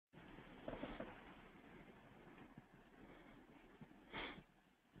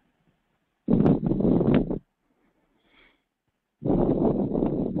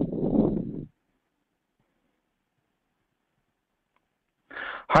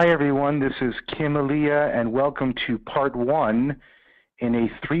Hi everyone, this is Kim Elia and welcome to part one in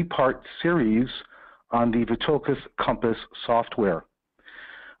a three-part series on the Vithoulkas Compass Software.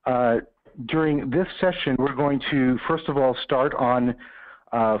 During this session, we're going to first of all start on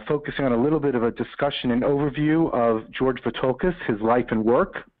focusing on a little bit of a discussion and overview of George Vithoulkas, his life and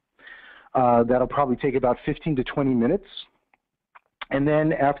work. That'll probably take about 15 to 20 minutes. And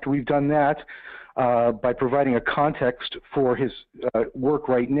then after we've done that, by providing a context for his work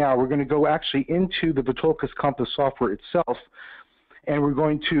right now, we're going to go actually into the Vithoulkas Compass software itself, and we're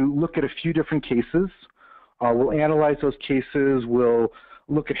going to look at a few different cases. We'll analyze those cases. We'll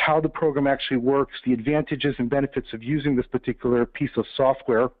look at how the program actually works, the advantages and benefits of using this particular piece of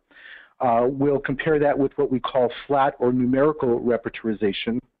software. We'll compare that with what we call flat or numerical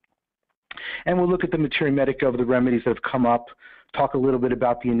repertorization. And we'll look at the Materia Medica of the remedies that have come up, talk a little bit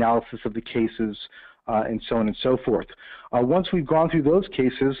about the analysis of the cases, and so on and so forth. Once we've gone through those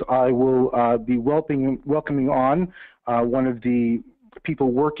cases, I will be welcoming on one of the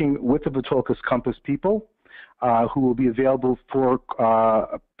people working with the Vithoulkas Compass people who will be available for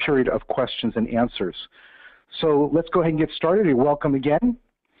a period of questions and answers. So let's go ahead and get started. You're welcome again.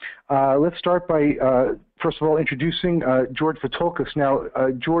 Let's start by, first of all, introducing George Vithoulkas. Now,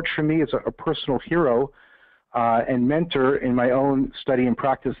 George, for me, is a personal hero and mentor in my own study and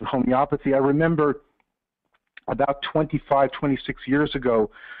practice of homeopathy. I remember about 25, 26 years ago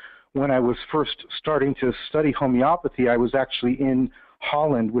when I was first starting to study homeopathy, I was actually in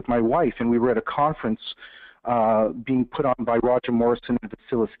Holland with my wife, and we were at a conference being put on by Roger Morrison and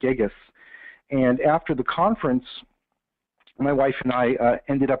Vithoulkas. And after the conference, my wife and I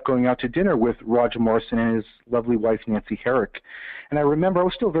ended up going out to dinner with Roger Morrison and his lovely wife, Nancy Herrick. And I remember, I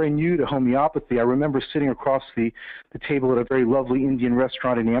was still very new to homeopathy. I remember sitting across the table at a very lovely Indian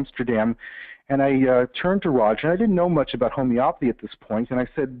restaurant in Amsterdam, and I turned to Roger, and I didn't know much about homeopathy at this point, and I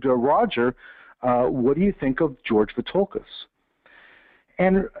said, Roger, what do you think of George Vithoulkas?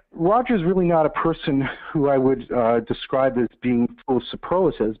 And Roger's really not a person who I would describe as being full of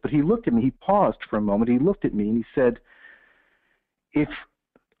superlatives, but he looked at me, he paused for a moment, he looked at me, and he said, if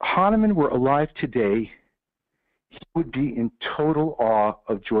Hahnemann were alive today, he would be in total awe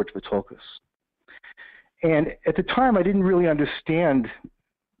of George Vithoulkas. And at the time, I didn't really understand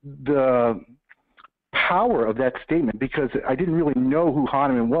the power of that statement because I didn't really know who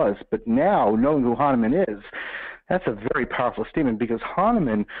Hahnemann was. But now, knowing who Hahnemann is, that's a very powerful statement because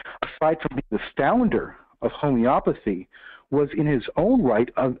Hahnemann, aside from being the founder of homeopathy, was in his own right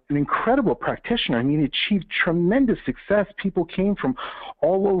an incredible practitioner. I mean, he achieved tremendous success. People came from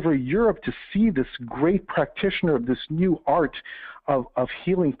all over Europe to see this great practitioner of this new art of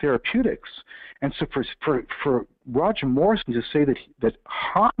healing therapeutics. And so for Roger Morrison to say that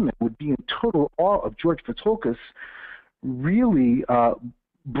Hahnemann would be in total awe of George Vithoulkas really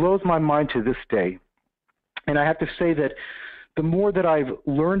blows my mind to this day. And I have to say that the more that I've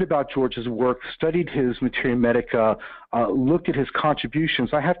learned about George's work, studied his Materia Medica, looked at his contributions,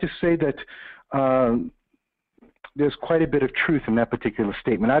 I have to say that there's quite a bit of truth in that particular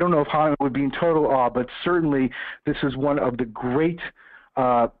statement. I don't know if Hahnemann would be in total awe, but certainly this is one of the great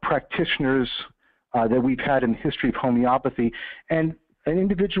practitioners that we've had in the history of homeopathy, and an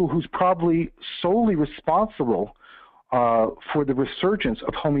individual who's probably solely responsible for the resurgence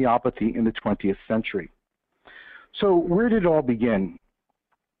of homeopathy in the 20th century. So where did it all begin?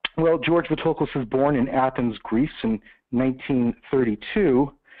 Well, George Vithoulkas was born in Athens, Greece in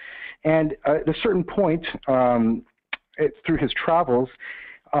 1932, and at a certain point through his travels,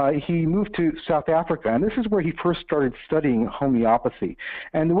 he moved to South Africa, and this is where he first started studying homeopathy.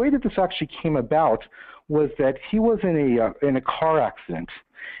 And the way that this actually came about was that he was in a car accident,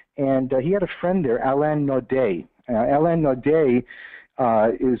 and he had a friend there, Alain Naudet. Alain Naudet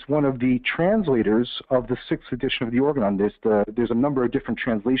is one of the translators of the 6th edition of the Organon. There's a number of different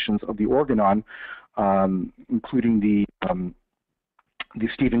translations of the Organon, including the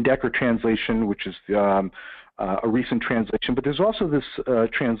Stephen Decker translation, which is a recent translation. But there's also this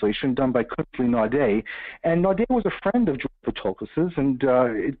translation done by Künstler Naudet. And Naudet was a friend of George Vithoulkas's, and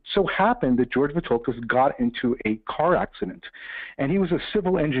it so happened that George Vithoulkas got into a car accident. And he was a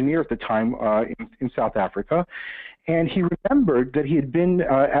civil engineer at the time in South Africa. And he remembered that he had been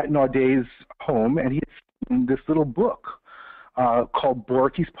at Naudet's home, and he had seen this little book called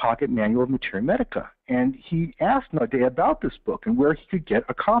Borki's Pocket Manual of Materia Medica. And he asked Naudet about this book and where he could get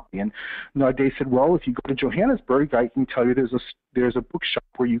a copy. And Naudet said, well, if you go to Johannesburg, I can tell you there's a bookshop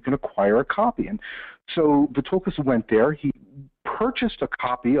where you can acquire a copy. And so Vithoulkas went there. He purchased a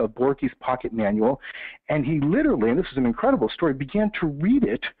copy of Borki's Pocket Manual, and he literally, and this is an incredible story, began to read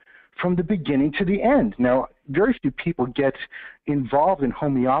it from the beginning to the end. Now, very few people get involved in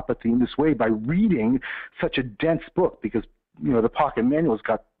homeopathy in this way by reading such a dense book, because the pocket manual's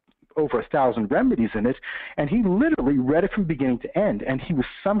got over 1,000 remedies in it, and he literally read it from beginning to end, and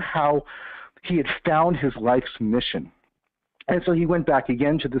he had found his life's mission. And so he went back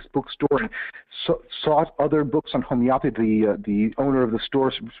again to this bookstore and sought other books on homeopathy. The owner of the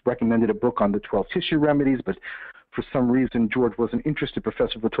store recommended a book on the 12 tissue remedies, but for some reason George wasn't interested.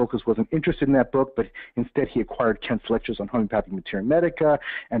 Professor Vithoulkas wasn't interested in that book, but instead he acquired Kent's lectures on homeopathic Materia Medica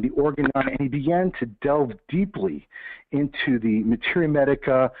and the Organon, and he began to delve deeply into the Materia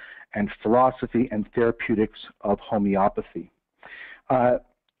Medica and philosophy and therapeutics of homeopathy.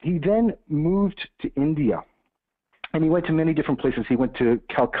 He then moved to India. And he went to many different places. He went to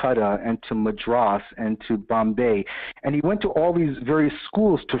Calcutta and to Madras and to Bombay. And he went to all these various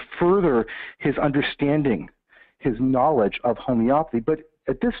schools to further his understanding, his knowledge of homeopathy. But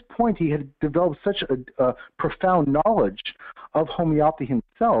at this point, he had developed such a profound knowledge of homeopathy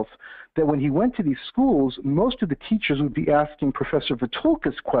himself that when he went to these schools, most of the teachers would be asking Professor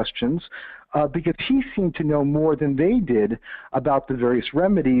Vithoulkas questions because he seemed to know more than they did about the various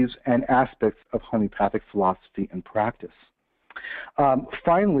remedies and aspects of homeopathic philosophy and practice.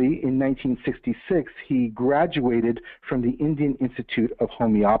 Finally, in 1966, he graduated from the Indian Institute of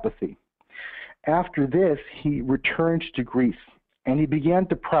Homeopathy. After this, he returned to Greece, and he began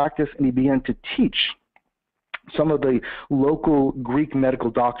to practice and he began to teach some of the local Greek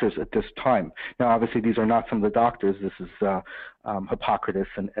medical doctors at this time. Now, obviously, these are not some of the doctors. This is Hippocrates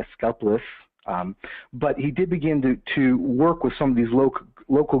and Asclepius. But he did begin to work with some of these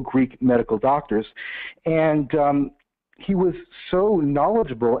local Greek medical doctors. And he was so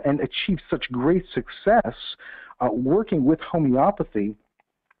knowledgeable and achieved such great success working with homeopathy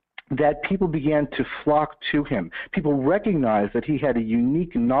that people began to flock to him. People recognized that he had a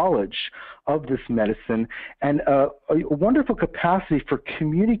unique knowledge of this medicine and a wonderful capacity for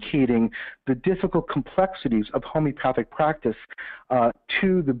communicating the difficult complexities of homeopathic practice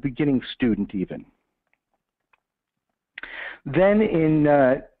to the beginning student even. Then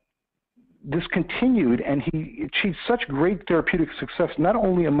this continued, and he achieved such great therapeutic success, not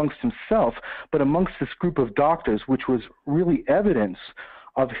only amongst himself, but amongst this group of doctors, which was really evidence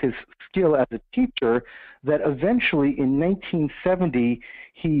of his skill as a teacher, that eventually in 1970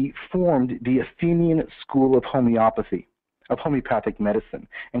 he formed the Athenian School of Homeopathy, of homeopathic medicine.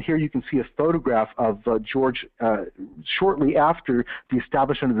 And here you can see a photograph of George shortly after the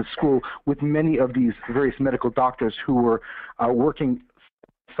establishment of the school, with many of these various medical doctors who were working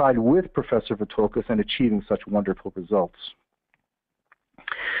side with Professor Vithoulkas and achieving such wonderful results.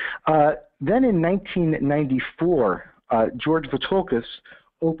 Then in 1994, George Vithoulkas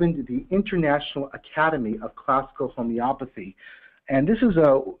opened the International Academy of Classical Homeopathy. And this is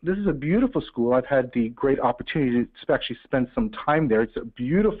a beautiful school. I've had the great opportunity to actually spend some time there. It's a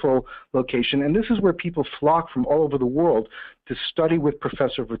beautiful location, and this is where people flock from all over the world to study with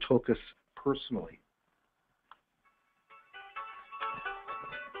Professor Vithoulkas personally.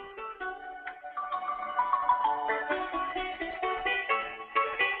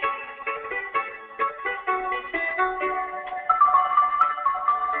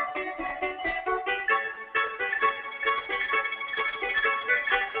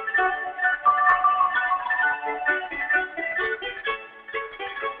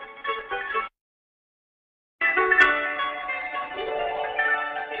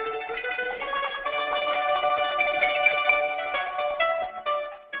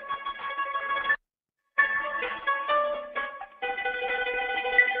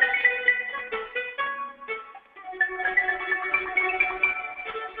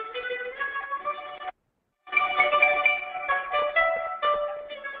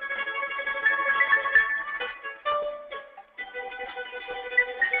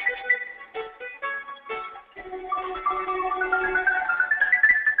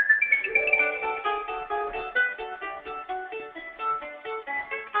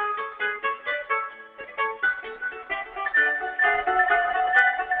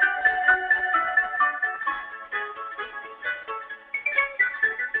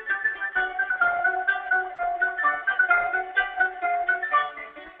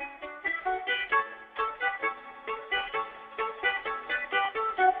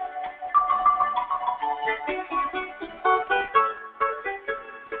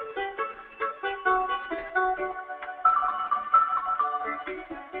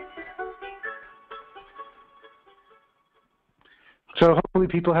 So hopefully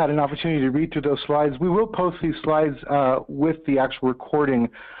people had an opportunity to read through those slides. We will post these slides with the actual recording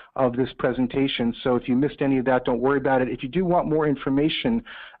of this presentation. So if you missed any of that, don't worry about it. If you do want more information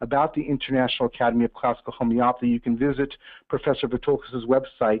about the International Academy of Classical Homeopathy, you can visit Professor Vithoulkas'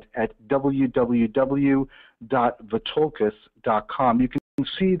 website at www.vithoulkas.com. You can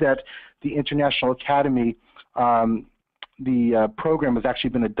see that the International Academy the program has actually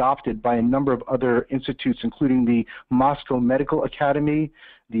been adopted by a number of other institutes, including the Moscow Medical Academy,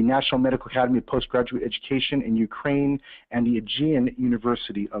 the National Medical Academy of Postgraduate Education in Ukraine, and the Aegean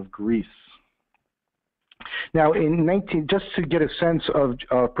University of Greece. Now, just to get a sense of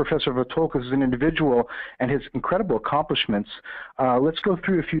Professor Vithoulkas as an individual and his incredible accomplishments, let's go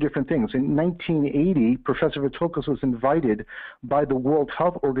through a few different things. In 1980, Professor Vithoulkas was invited by the World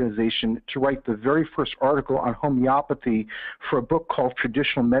Health Organization to write the very first article on homeopathy for a book called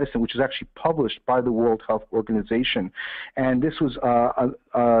Traditional Medicine, which is actually published by the World Health Organization. And this was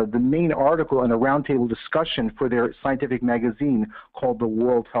the main article in a roundtable discussion for their scientific magazine called the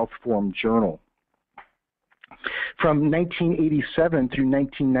World Health Forum Journal. From 1987 through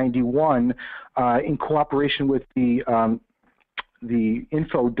 1991, in cooperation with the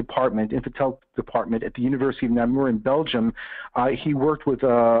Infotel department at the University of Namur in Belgium, he worked with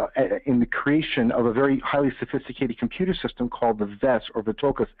in the creation of a very highly sophisticated computer system called the VES, or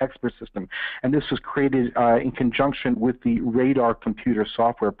Vithoulkas Expert System, and this was created in conjunction with the Radar computer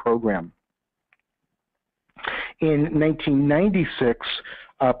software program. In 1996,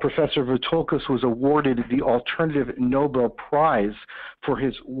 Professor Vithoulkas was awarded the Alternative Nobel Prize for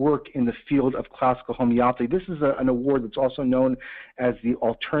his work in the field of classical homeopathy. This is an award that's also known as the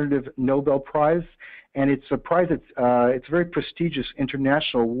Alternative Nobel Prize, and it's a prize that's it's a very prestigious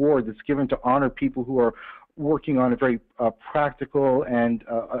international award that's given to honor people who are working on a very practical and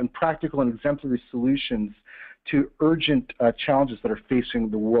exemplary solutions to urgent challenges that are facing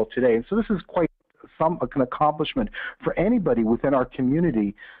the world today. And so this is quite an accomplishment for anybody within our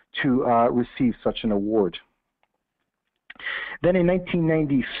community to receive such an award. Then in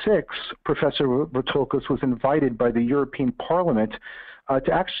 1996, Professor Vithoulkas was invited by the European Parliament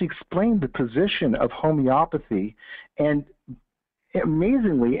to actually explain the position of homeopathy, and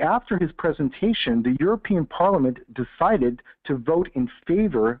amazingly, after his presentation, the European Parliament decided to vote in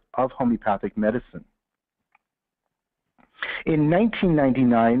favor of homeopathic medicine. In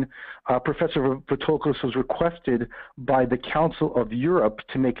 1999, Professor Vithoulkas was requested by the Council of Europe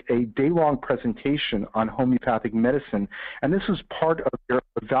to make a day-long presentation on homeopathic medicine, and this was part of their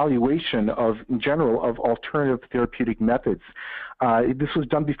evaluation in general of alternative therapeutic methods. This was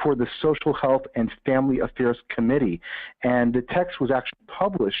done before the Social Health and Family Affairs Committee, and the text was actually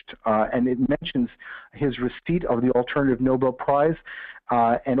published, and it mentions his receipt of the Alternative Nobel Prize,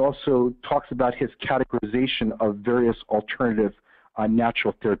 and also talks about his categorization of various alternative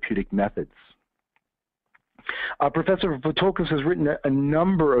natural therapeutic methods. Professor Vithoulkas has written a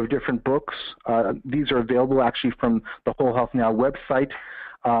number of different books. These are available actually from the Whole Health Now website.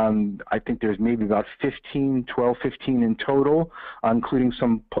 I think there's maybe about 15 in total, including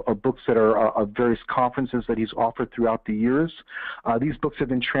some books that are of various conferences that he's offered throughout the years. These books have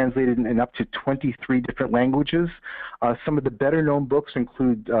been translated in up to 23 different languages. Some of the better known books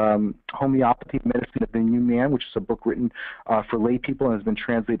include Homeopathy, Medicine of the New Man, which is a book written for lay people and has been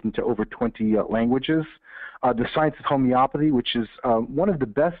translated into over 20 languages. The Science of Homeopathy, which is one of the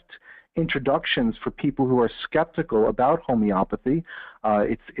best introductions for people who are skeptical about homeopathy.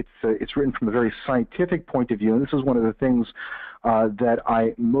 It's written from a very scientific point of view, and this is one of the things that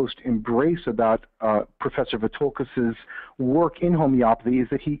I most embrace about Professor Vithoulkas' work in homeopathy, is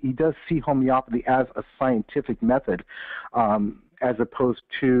that he does see homeopathy as a scientific method, as opposed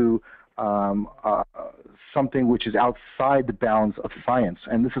to something which is outside the bounds of science.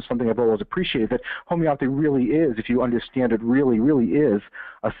 And this is something I've always appreciated, that homeopathy really is, if you understand it, really is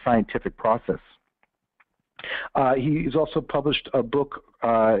a scientific process. He's also published a book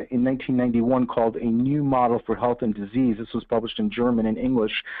in 1991 called A New Model for Health and Disease. This was published in German and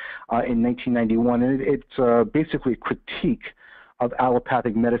English in 1991, and it's basically a critique of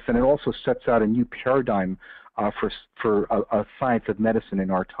allopathic medicine. It also sets out a new paradigm for a science of medicine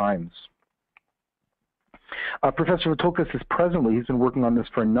in our times. Professor Vithoulkas is he's been working on this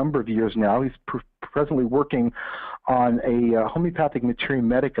for a number of years now. He's presently working on a homeopathic Materia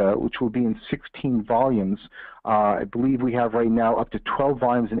Medica, which will be in 16 volumes. I believe we have right now up to 12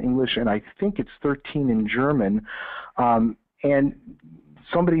 volumes in English, and I think it's 13 in German. And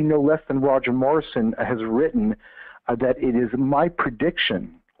somebody no less than Roger Morrison has written that it is my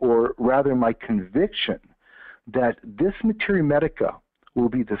prediction, or rather my conviction, that this Materia Medica will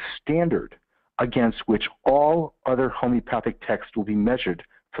be the standard against which all other homeopathic texts will be measured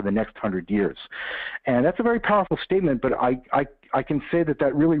for the next 100 years. And that's a very powerful statement, but I can say that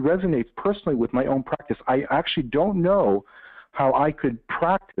that really resonates personally with my own practice. I actually don't know how I could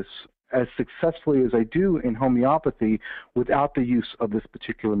practice as successfully as I do in homeopathy without the use of this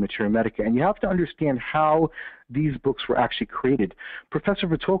particular Materia Medica. And you have to understand how these books were actually created. Professor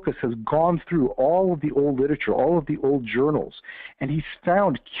Vithoulkas has gone through all of the old literature, all of the old journals, and he's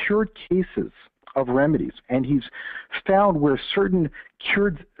found cured cases of remedies, and he's found where certain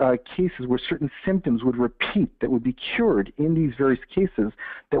cured cases, where certain symptoms would repeat that would be cured in these various cases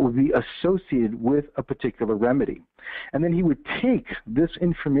that would be associated with a particular remedy. And then he would take this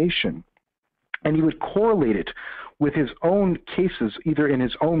information and he would correlate it with his own cases, either in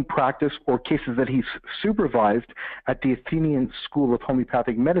his own practice or cases that he's supervised at the Athenian School of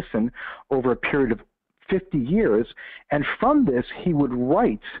Homeopathic Medicine over a period of 50 years. And from this, he would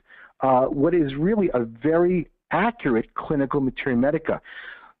write what is really a very accurate clinical Materia Medica.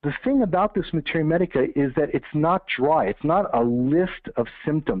 The thing about this Materia Medica is that it's not dry. It's not a list of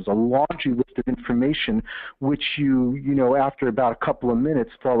symptoms, a laundry list of information which you after about a couple of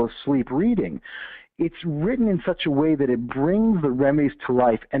minutes fall asleep reading. It's written in such a way that it brings the remedies to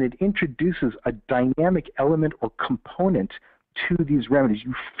life, and it introduces a dynamic element or component to these remedies.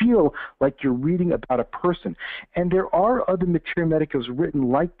 You feel like you're reading about a person. And there are other Materia Medicas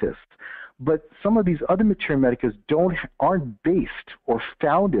written like this, but some of these other Materia Medicas aren't based or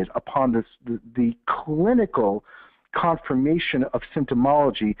founded upon the clinical confirmation of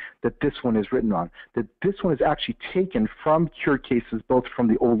symptomology that this one is written on. That this one is actually taken from cured cases, both from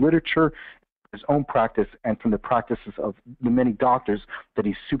the old literature, his own practice, and from the practices of the many doctors that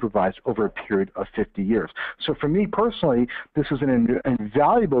he supervised over a period of 50 years. So for me personally, this is an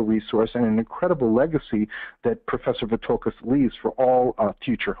invaluable resource and an incredible legacy that Professor Vithoulkas leaves for all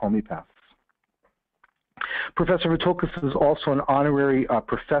future homeopaths. Professor Vithoulkas is also an honorary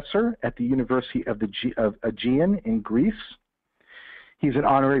professor at the University of Aegean in Greece. He's an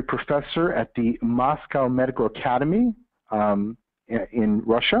honorary professor at the Moscow Medical Academy in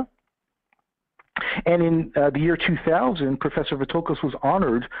Russia. And in the year 2000, Professor Vithoulkas was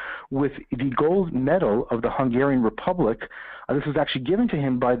honored with the gold medal of the Hungarian Republic. This was actually given to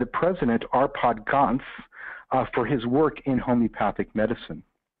him by the president, Arpad Gans, for his work in homeopathic medicine.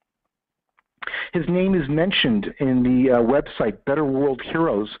 His name is mentioned in the website Better World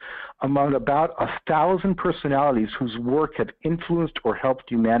Heroes among about 1,000 personalities whose work had influenced or helped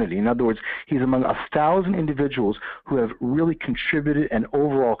humanity. In other words, he's among 1,000 individuals who have really contributed and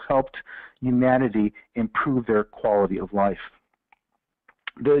overall helped humanity improve their quality of life.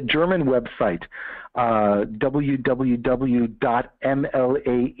 The German website,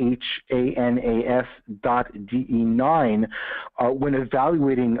 www.mlahanas.de9, when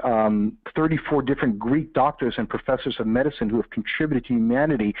evaluating 34 different Greek doctors and professors of medicine who have contributed to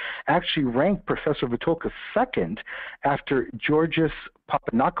humanity, actually ranked Professor Vithoulkas second after Georgios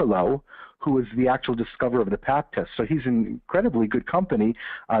Papanikolaou, who was the actual discoverer of the Pap test. So he's in incredibly good company,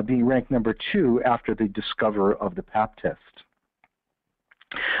 being ranked number 2 after the discoverer of the Pap test.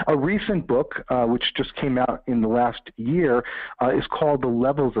 A recent book, which just came out in the last year, is called The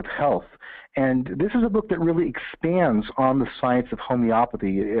Levels of Health. And this is a book that really expands on the science of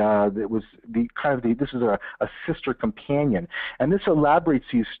homeopathy. This is a sister companion. And this elaborates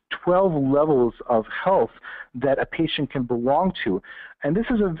these 12 levels of health that a patient can belong to. And this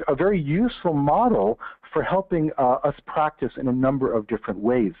is a very useful model for helping us practice in a number of different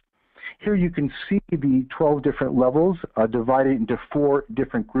ways. Here you can see the 12 different levels divided into 4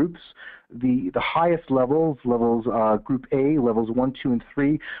 different groups. The highest levels, group A, levels 1, 2, and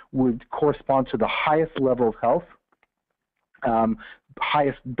 3, would correspond to the highest level of health,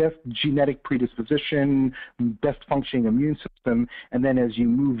 best genetic predisposition, best functioning immune system, and then as you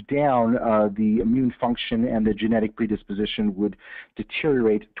move down, the immune function and the genetic predisposition would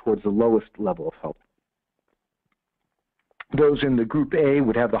deteriorate towards the lowest level of health. Those in the group A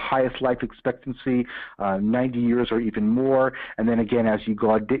would have the highest life expectancy, 90 years or even more. And then again, as you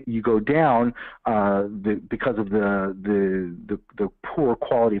go down, because of the poor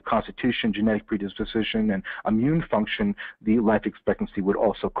quality of constitution, genetic predisposition, and immune function, the life expectancy would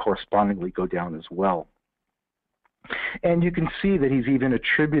also correspondingly go down as well. And you can see that he's even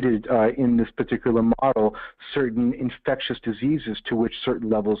attributed in this particular model certain infectious diseases to which certain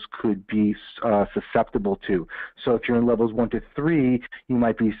levels could be susceptible to. So if you're in levels 1 to 3, you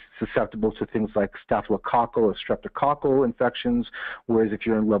might be susceptible to things like staphylococcal or streptococcal infections, whereas if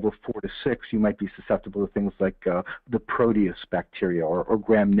you're in level 4 to 6, you might be susceptible to things like the Proteus bacteria or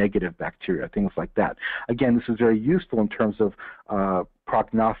gram-negative bacteria, things like that. Again, this is very useful in terms of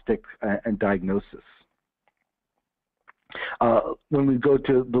prognostic and diagnosis. When we go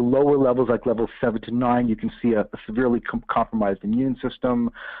to the lower levels, like levels 7 to 9, you can see a severely compromised immune system,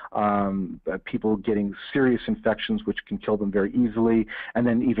 people getting serious infections which can kill them very easily, and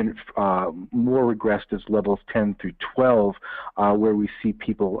then even more regressed is levels 10 through 12, where we see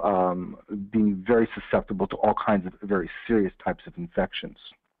people being very susceptible to all kinds of very serious types of infections.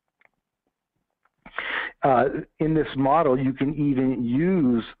 In this model, you can even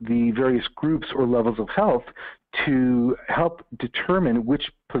use the various groups or levels of health to help determine which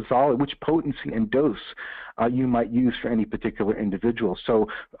potency and dose you might use for any particular individual. So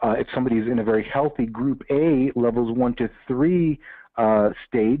if somebody is in a very healthy group A, levels 1 to 3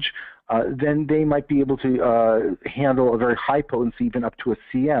 stage, then they might be able to handle a very high potency, even up to a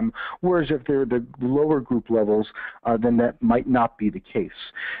CM, whereas if they're the lower group levels, then that might not be the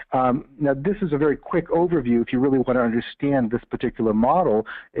case. Now, this is a very quick overview. If you really want to understand this particular model,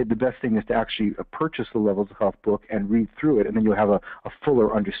 the best thing is to actually purchase the Levels of Health book and read through it, and then you'll have a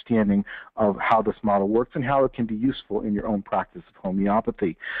fuller understanding of how this model works and how it can be useful in your own practice of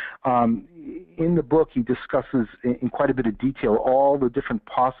homeopathy. In the book, he discusses in quite a bit of detail all the different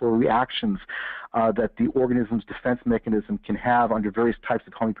possible reactions that the organism's defense mechanism can have under various types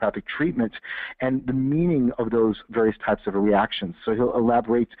of homeopathic treatment, and the meaning of those various types of reactions. So he'll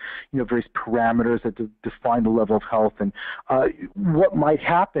elaborate, various parameters that define the level of health, and what might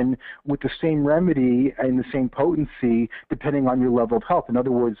happen with the same remedy and the same potency depending on your level of health. In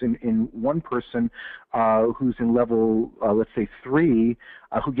other words, in one person who's in level, let's say 3,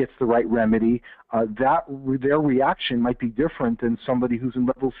 who gets the right remedy, their reaction might be different than somebody who's in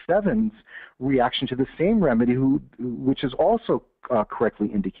level 7's reaction to the same remedy, which is also correctly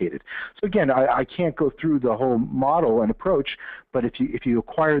indicated. So again, I can't go through the whole model and approach, but if you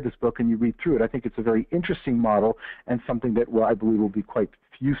acquire this book and you read through it, I think it's a very interesting model and something that I believe will be quite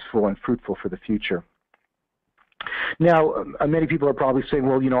useful and fruitful for the future. Now, many people are probably saying,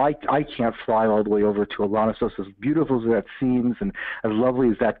 well, I can't fly all the way over to Alanissos, as beautiful as that seems and as lovely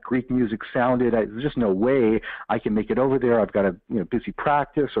as that Greek music sounded. There's just no way I can make it over there. I've got a busy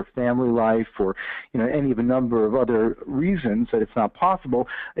practice or family life or any of a number of other reasons that it's not possible.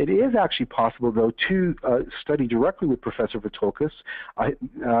 It is actually possible, though, to study directly with Professor Vithoulkas.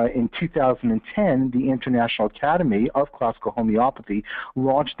 In 2010, the International Academy of Classical Homeopathy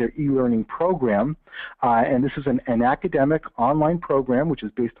launched their e-learning program, and this is an academic online program which is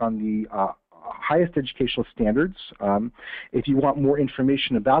based on the highest educational standards. If you want more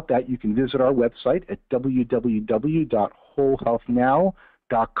information about that, you can visit our website at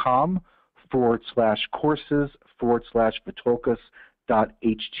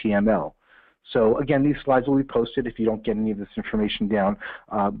www.wholehealthnow.com/courses/Vithoulkas.html. So again, these slides will be posted if you don't get any of this information down,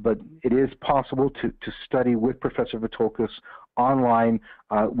 but it is possible to study with Professor Vithoulkas online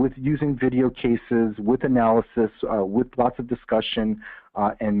with using video cases, with analysis, with lots of discussion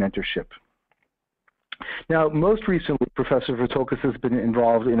and mentorship. Now, most recently, Professor Vithoulkas has been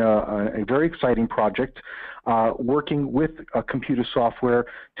involved in a very exciting project working with computer software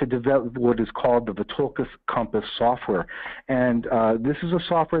to develop what is called the Vithoulkas Compass Software. And this is a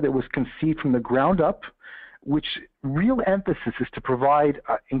software that was conceived from the ground up, which real emphasis is to provide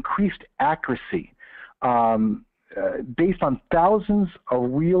increased accuracy based on thousands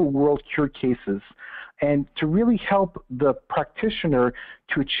of real-world cure cases, and to really help the practitioner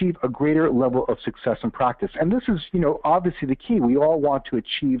to achieve a greater level of success in practice. And this is, obviously the key. We all want to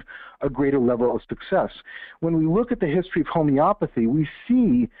achieve a greater level of success. When we look at the history of homeopathy, we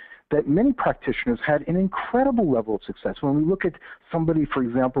see that many practitioners had an incredible level of success. When we look at somebody, for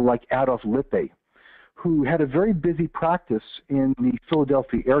example, like Adolf Lippe, who had a very busy practice in the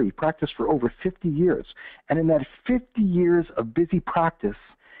Philadelphia area. He practiced for over 50 years. And in that 50 years of busy practice,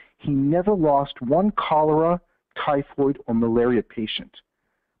 he never lost one cholera, typhoid, or malaria patient.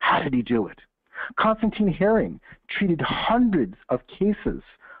 How did he do it? Constantine Herring treated hundreds of cases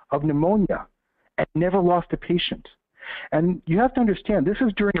of pneumonia and never lost a patient. And you have to understand, this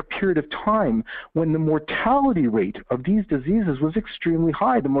is during a period of time when the mortality rate of these diseases was extremely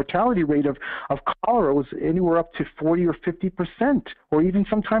high. The mortality rate of cholera was anywhere up to 40 or 50%, or even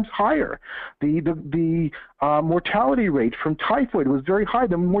sometimes higher. The mortality rate from typhoid was very high.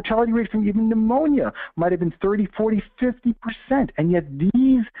 The mortality rate from even pneumonia might have been 30, 40, 50%. And yet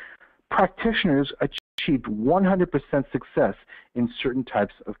these practitioners achieved 100% success in certain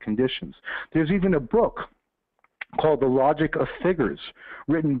types of conditions. There's even a book called The Logic of Figures,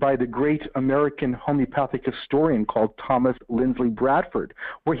 written by the great American homeopathic historian called Thomas Lindsley Bradford,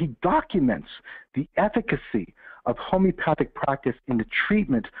 where he documents the efficacy of homeopathic practice in the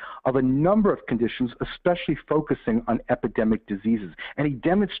treatment of a number of conditions, especially focusing on epidemic diseases. And he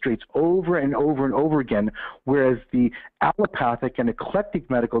demonstrates over and over and over again, whereas the allopathic and eclectic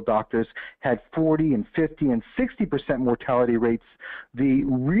medical doctors had 40 and 50 and 60% mortality rates, the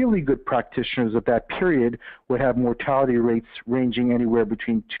really good practitioners of that period would have mortality rates ranging anywhere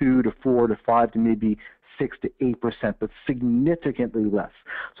between 2 to 4 to 5 to maybe 6 to 8%, but significantly less.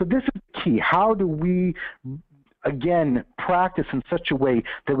 So this is key. How do we, again, practice in such a way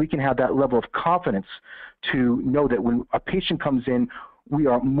that we can have that level of confidence to know that when a patient comes in, we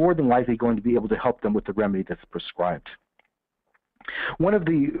are more than likely going to be able to help them with the remedy that's prescribed. One of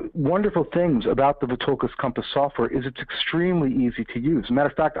the wonderful things about the Vithoulkas Compass software is it's extremely easy to use. As a matter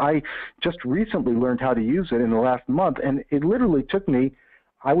of fact, I just recently learned how to use it in the last month, and it literally took me,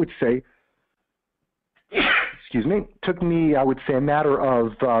 I would say, I would say a matter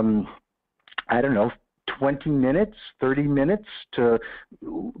of, I don't know, 20 minutes, 30 minutes to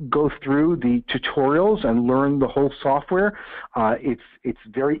go through the tutorials and learn the whole software. It's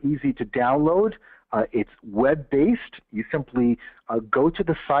very easy to download. It's web-based. You simply go to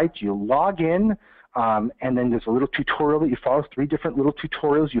the site, you log in, and then there's a little tutorial that you follow, 3 different little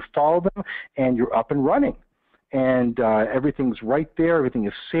tutorials. You follow them, and you're up and running. And everything's right there. Everything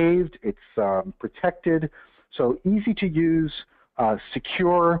is saved. It's protected. So easy to use,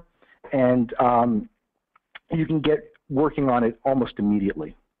 secure, and you can get working on it almost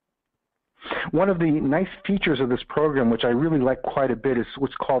immediately. One of the nice features of this program, which I really like quite a bit, is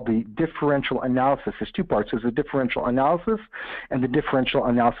what's called the differential analysis. There's 2 parts. There's the differential analysis and the differential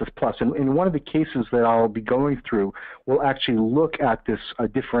analysis plus. And in one of the cases that I'll be going through, we'll actually look at this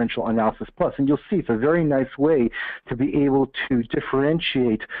differential analysis plus. And you'll see it's a very nice way to be able to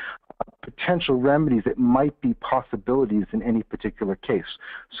differentiate potential remedies that might be possibilities in any particular case.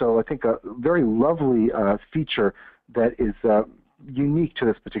 So I think a very lovely feature that is unique to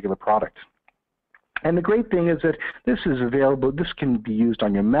this particular product. And the great thing is that this is available. This can be used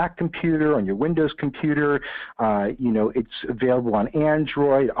on your Mac computer, on your Windows computer. It's available on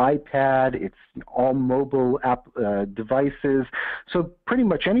Android, iPad. It's all mobile app devices. So pretty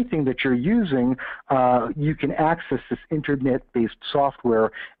much anything that you're using, you can access this internet-based software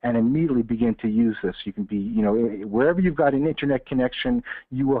and immediately begin to use this. You can be, wherever you've got an internet connection,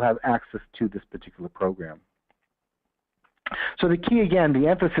 you will have access to this particular program. So the key, again, the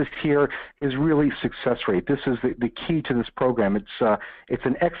emphasis here is really success rate. This is the key to this program. It's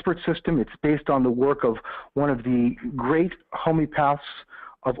an expert system. It's based on the work of one of the great homeopaths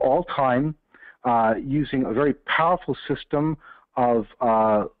of all time, using a very powerful system of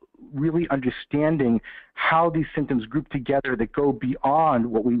really understanding how these symptoms group together that go beyond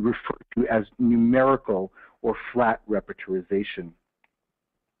what we refer to as numerical or flat repertorization.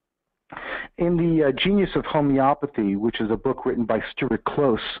 In the Genius of Homeopathy, which is a book written by Stuart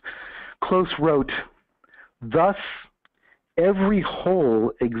Close, Close wrote, "Thus, every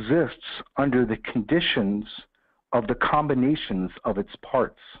whole exists under the conditions of the combinations of its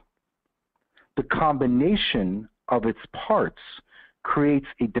parts. The combination of its parts creates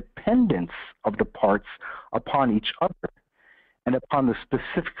a dependence of the parts upon each other and upon the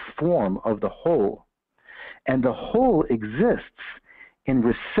specific form of the whole. And the whole exists in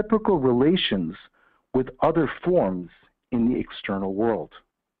reciprocal relations with other forms in the external world."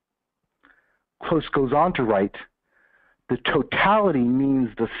 Close goes on to write, "The totality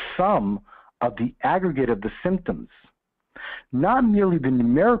means the sum of the aggregate of the symptoms, not merely the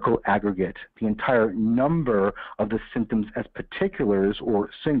numerical aggregate, the entire number of the symptoms as particulars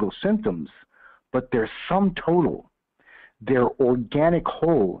or single symptoms, but their sum total, their organic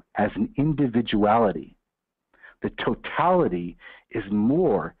whole as an individuality. The totality is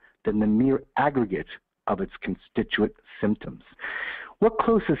more than the mere aggregate of its constituent symptoms." What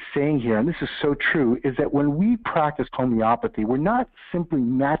Close is saying here, and this is so true, is that when we practice homeopathy, we're not simply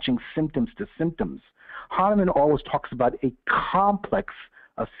matching symptoms to symptoms. Hahnemann always talks about a complex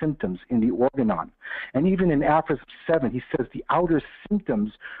of symptoms in the organon. And even in Aphorism 7, he says the outer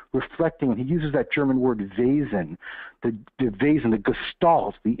symptoms reflecting, and he uses that German word Wesen, the Wesen, the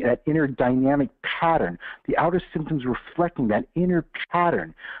Gestalt, that inner dynamic pattern, the outer symptoms reflecting that inner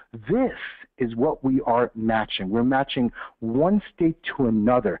pattern. This is what we are matching. We're matching one state to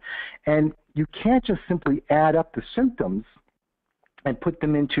another. And you can't just simply add up the symptoms and put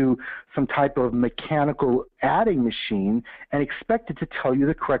them into some type of mechanical adding machine and expect it to tell you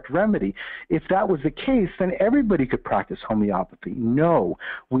the correct remedy. If that was the case, then everybody could practice homeopathy. No,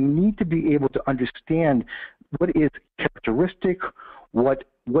 we need to be able to understand what is characteristic, what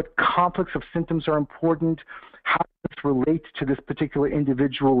complex of symptoms are important, how to relate to this particular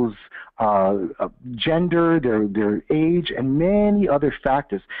individual's gender, their age, and many other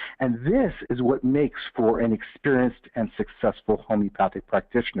factors. And this is what makes for an experienced and successful homeopathic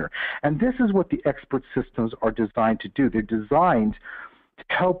practitioner. And this is what the expert systems are designed to do. They're designed to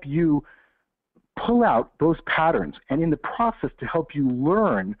help you pull out those patterns, and in the process to help you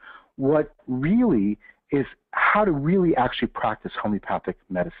learn what really is how to really actually practice homeopathic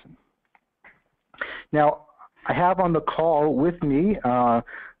medicine. Now, I have on the call with me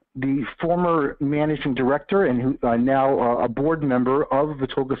the former managing director and who now a board member of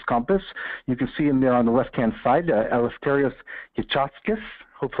Vithoulkas Compass. You can see him there on the left-hand side, Vithoulkas Compass.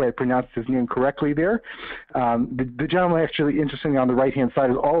 Hopefully I pronounced his name correctly there. The gentleman actually, interestingly, on the right-hand side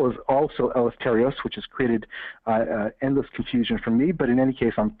is also Eleftherios, which has created endless confusion for me, but in any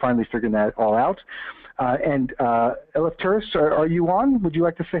case, I'm finally figuring that all out. And Eleftherios, are you on? Would you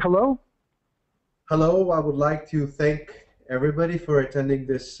like to say hello? Hello, I would like to thank everybody for attending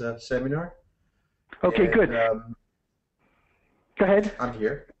this seminar. Okay, good. Go ahead. I'm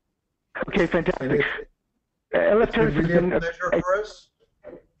here. Okay, fantastic. It's really a pleasure for us.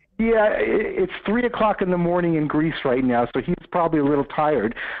 Yeah, it's 3 o'clock in the morning in Greece right now, so he's probably a little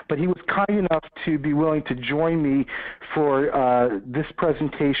tired. But he was kind enough to be willing to join me for this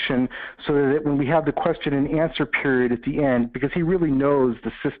presentation so that when we have the question and answer period at the end, because he really knows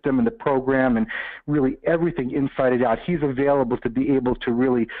the system and the program and really everything inside and out, he's available to be able to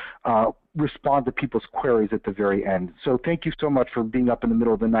really respond to people's queries at the very end. So thank you so much for being up in the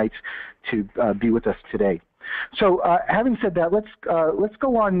middle of the night to be with us today. So having said that, let's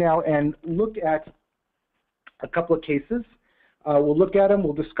go on now and look at a couple of cases. We'll look at them,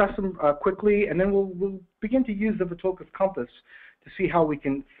 we'll discuss them quickly, and then we'll begin to use the Vithoulkas Compass to see how we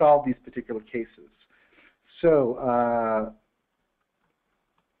can solve these particular cases. So,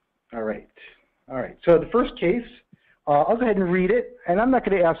 all right. So the first case, I'll go ahead and read it, and I'm not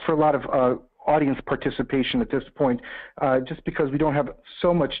going to ask for a lot of audience participation at this point, just because we don't have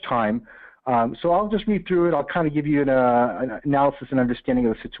so much time. So I'll just read through it. I'll kind of give you an analysis and understanding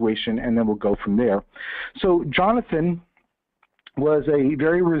of the situation, and then we'll go from there. So Jonathan was a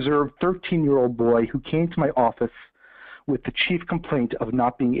very reserved 13-year-old boy who came to my office with the chief complaint of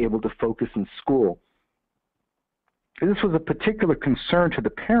not being able to focus in school. This was a particular concern to the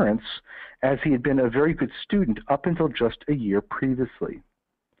parents, as he had been a very good student up until just a year previously.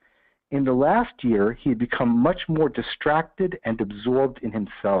 In the last year, he had become much more distracted and absorbed in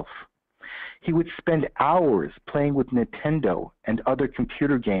himself. He would spend hours playing with Nintendo and other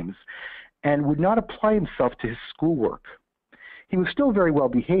computer games and would not apply himself to his schoolwork. He was still very well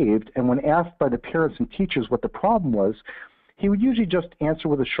behaved, and when asked by the parents and teachers what the problem was, he would usually just answer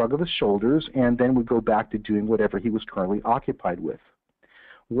with a shrug of his shoulders and then would go back to doing whatever he was currently occupied with.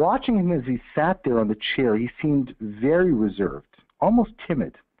 Watching him as he sat there on the chair, he seemed very reserved, almost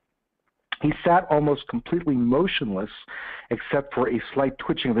timid. He sat almost completely motionless, except for a slight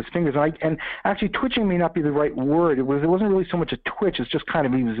twitching of his fingers. And actually, twitching may not be the right word. It wasn't really so much a twitch. It's just kind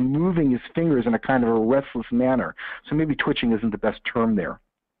of he was moving his fingers in a kind of a restless manner. So maybe twitching isn't the best term there.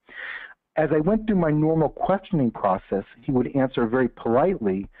 As I went through my normal questioning process, he would answer very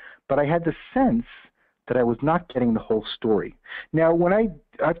politely, but I had the sense that I was not getting the whole story. Now, when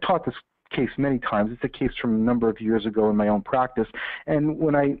I've taught this case many times. It's a case from a number of years ago in my own practice. And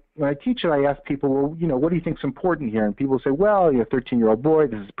when I teach it, I ask people, well, you know, what do you think is important here? And people say, well, you're a 13-year-old boy,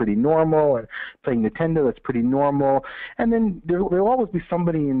 this is pretty normal. And playing Nintendo, that's pretty normal. And then there'll always be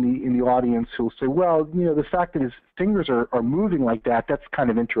somebody in the audience who will say, well, you know, the fact that his fingers are moving like that, that's kind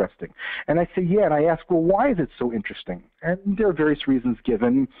of interesting. And I say, yeah. And I ask, well, why is it so interesting? And there are various reasons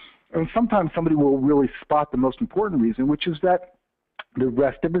given. And sometimes somebody will really spot the most important reason, which is that the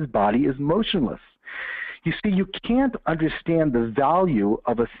rest of his body is motionless. You see, you can't understand the value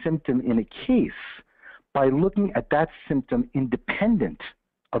of a symptom in a case by looking at that symptom independent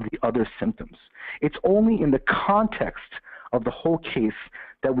of the other symptoms. It's only in the context of the whole case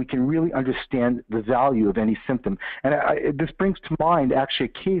that we can really understand the value of any symptom. And this brings to mind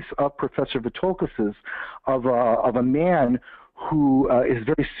actually a case of Professor Vithoulkas's of a man who is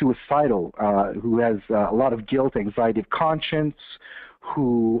very suicidal, who has a lot of guilt, anxiety of conscience,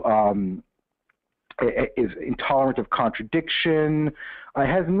 who is intolerant of contradiction,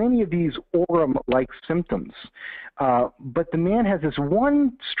 has many of these aurum-like symptoms. But the man has this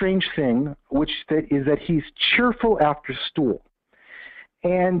one strange thing, which is that he's cheerful after stool.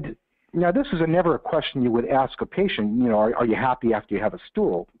 And now this is never a question you would ask a patient, you know, are you happy after you have a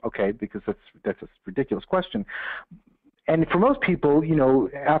stool? Okay, because that's a ridiculous question. And for most people, you know,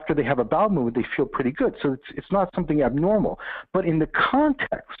 after they have a bowel movement, they feel pretty good. So it's not something abnormal. But in the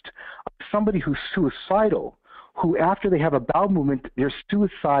context of somebody who's suicidal, who, after they have a bowel movement, their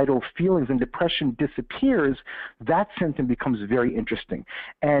suicidal feelings and depression disappears, that symptom becomes very interesting.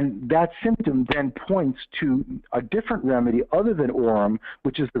 And that symptom then points to a different remedy other than aurum,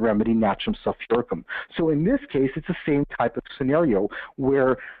 which is the remedy natrum sulphuricum. So in this case, it's the same type of scenario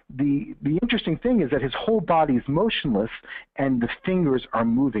where the interesting thing is that his whole body is motionless and the fingers are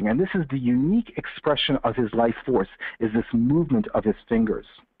moving. And this is the unique expression of his life force, is this movement of his fingers.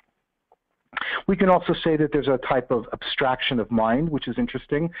 We can also say that there's a type of abstraction of mind, which is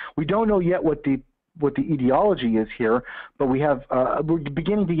interesting. We don't know yet what the etiology is here, but we're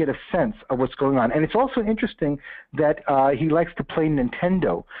beginning to get a sense of what's going on. And it's also interesting that he likes to play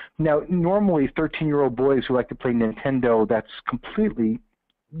Nintendo. Now, normally 13-year-old boys who like to play Nintendo, that's completely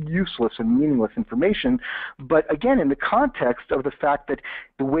useless and meaningless information, but again, in the context of the fact that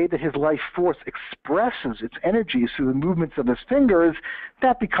the way that his life force expresses its energies through the movements of his fingers,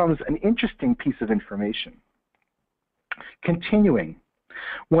 that becomes an interesting piece of information. Continuing,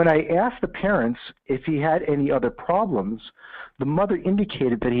 when I asked the parents if he had any other problems, the mother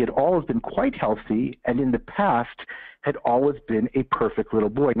indicated that he had always been quite healthy and in the past had always been a perfect little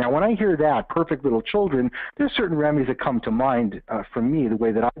boy. Now, when I hear that, perfect little children, there's certain remedies that come to mind for me, the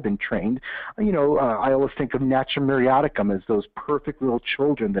way that I've been trained. You know, I always think of natrum muriaticum as those perfect little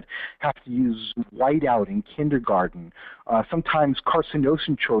children that have to use whiteout in kindergarten. Sometimes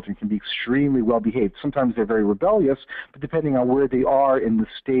carcinosin children can be extremely well behaved. Sometimes they're very rebellious, but depending on where they are in the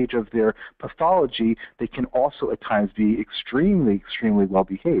stage of their pathology, they can also at times be extremely, extremely well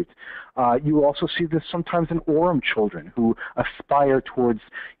behaved. You also see this sometimes in aurum children who aspire towards,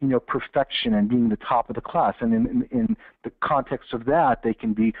 you know, perfection and being the top of the class. And in the context of that, they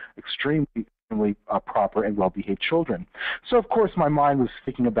can be extremely proper and well-behaved children. So, of course, my mind was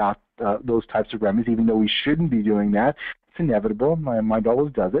thinking about those types of remedies, even though we shouldn't be doing that. It's inevitable. My mind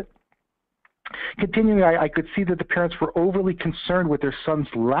always does it. Continuing, I could see that the parents were overly concerned with their son's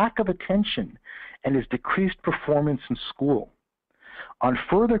lack of attention and his decreased performance in school. On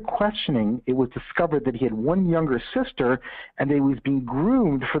further questioning, it was discovered that he had one younger sister and that he was being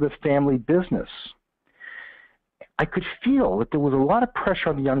groomed for the family business. I could feel that there was a lot of pressure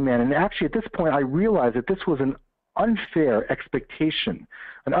on the young man, and actually at this point I realized that this was an unfair expectation,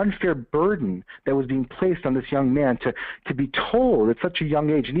 an unfair burden that was being placed on this young man to be told at such a young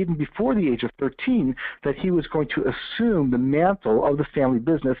age, and even before the age of 13, that he was going to assume the mantle of the family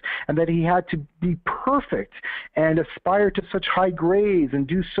business and that he had to be perfect and aspire to such high grades and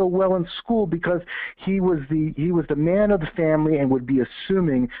do so well in school because he was the man of the family and would be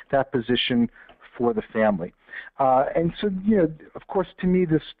assuming that position for the family. And so, you know, of course, to me,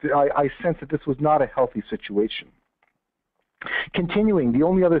 I sense that this was not a healthy situation. Continuing, the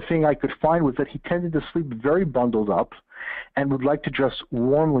only other thing I could find was that he tended to sleep very bundled up and would like to dress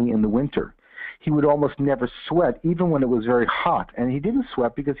warmly in the winter. He would almost never sweat, even when it was very hot. And he didn't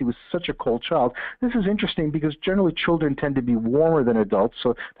sweat because he was such a cold child. This is interesting because generally children tend to be warmer than adults,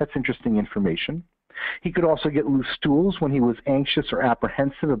 so that's interesting information. He could also get loose stools when he was anxious or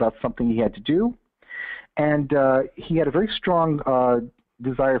apprehensive about something he had to do. And he had a very strong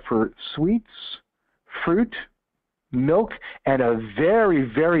desire for sweets, fruit, milk, and a very,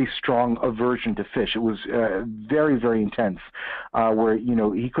 very strong aversion to fish. It was very, very intense, where, you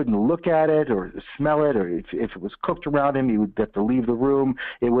know, he couldn't look at it or smell it, or if it was cooked around him, he would have to leave the room.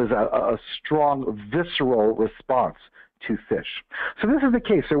 It was a strong, visceral response to fish. So this is the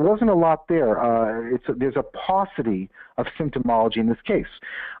case. There wasn't a lot there. There's a paucity of symptomology in this case.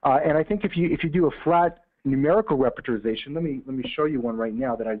 And I think if you do a flat numerical repertorization, let me show you one right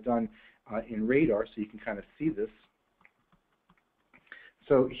now that I've done in Radar so you can kind of see this.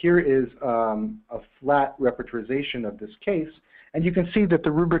 So here is a flat repertorization of this case, and you can see that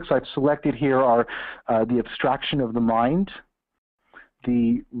the rubrics I've selected here are the abstraction of the mind,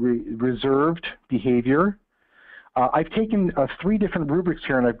 the reserved behavior. I've taken 3 different rubrics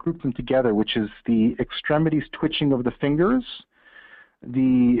here and I've grouped them together, which is the extremities twitching of the fingers,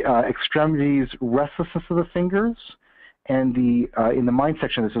 the extremities restlessness of the fingers, and in the mind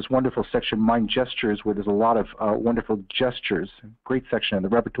section, there's this wonderful section, mind gestures, where there's a lot of wonderful gestures, great section in the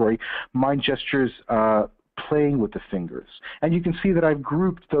repertory, mind gestures playing with the fingers. And you can see that I've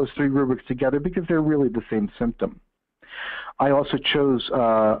grouped those 3 rubrics together because they're really the same symptom. I also chose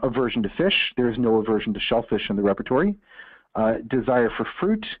aversion to fish. There is no aversion to shellfish in the repertory. Desire for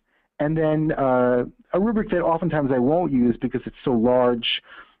fruit, and then a rubric that oftentimes I won't use because it's so large,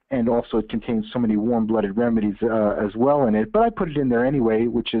 and also it contains so many warm-blooded remedies as well in it, but I put it in there anyway,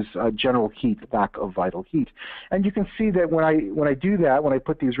 which is general heat, lack of vital heat. And you can see that when I do that, when I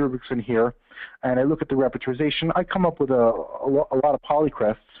put these rubrics in here, and I look at the repertorization, I come up with a lot of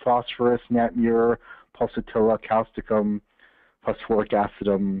polycrests: phosphorus, natmur, pulsatilla, causticum, phosphoric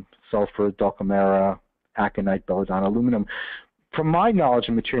acidum, sulfur, dulcamara, aconite, belladonna, aluminum. From my knowledge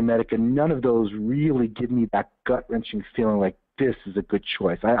of Materia Medica, none of those really give me that gut-wrenching feeling like this is a good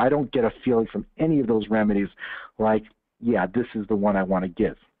choice. I don't get a feeling from any of those remedies like, yeah, this is the one I want to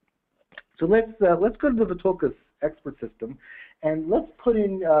give. So let's go to the Vithoulkas expert system, and let's put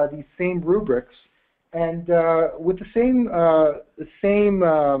in these same rubrics, and with the same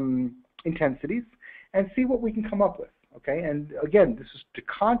intensities, and see what we can come up with. Okay, and again, this is to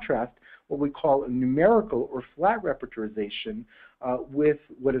contrast what we call a numerical or flat repertorization with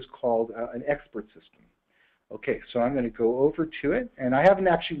what is called an expert system. Okay, so I'm going to go over to it, and I haven't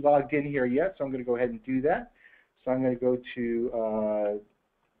actually logged in here yet, so I'm going to go ahead and do that. So I'm going to go to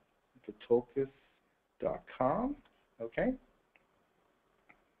Vithoulkas.com. Okay,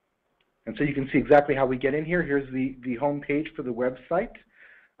 and so you can see exactly how we get in here. Here's the home page for the website.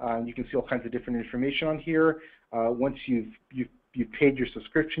 You can see all kinds of different information on here. Once you've paid your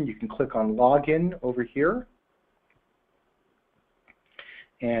subscription, you can click on Login over here.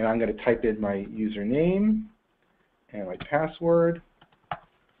 And I'm going to type in my username and my password,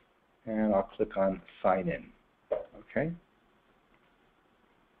 and I'll click on Sign In. Okay.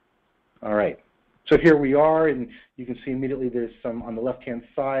 All right. So here we are, and you can see immediately there's some on the left-hand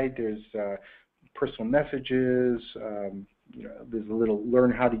side. There's personal messages. There's a little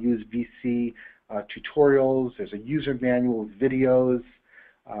learn how to use VC tutorials. There's a user manual with videos.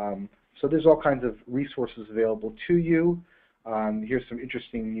 So there's all kinds of resources available to you. Here's some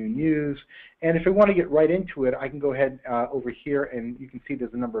interesting new news. And if I want to get right into it, I can go ahead over here, and you can see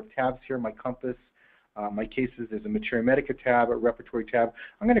there's a number of tabs here, my compass, my cases. There's a Materia Medica tab, a repertory tab.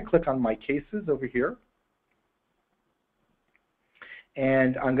 I'm going to click on my cases over here.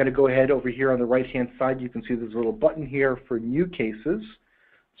 And I'm going to go ahead over here on the right-hand side. You can see there's a little button here for new cases.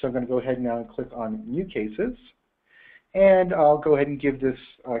 So I'm going to go ahead now and click on new cases. And I'll go ahead and give this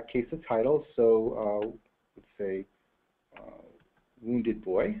case a title. So let's say Wounded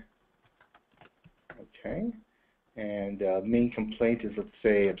Boy. Okay. And main complaint is, let's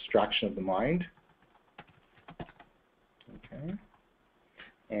say, abstraction of the mind. Okay.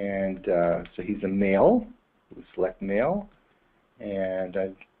 And so he's a male. We'll select male. And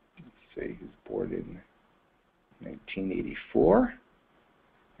let's say he's born in 1984.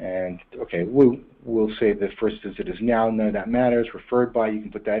 And okay, we'll say the first visit is now. None of that matters. Referred by, you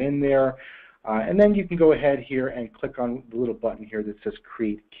can put that in there. And then you can go ahead here and click on the little button here that says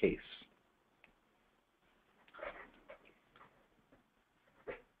Create Case.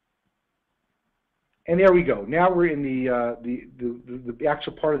 And there we go. Now we're in the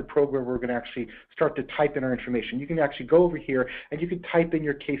actual part of the program where we're going to actually start to type in our information. You can actually go over here and you can type in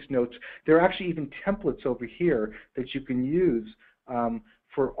your case notes. There are actually even templates over here that you can use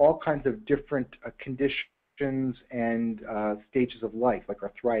for all kinds of different conditions and stages of life, like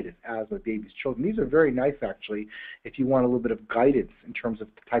arthritis, asthma, babies, children. These are very nice, actually, if you want a little bit of guidance in terms of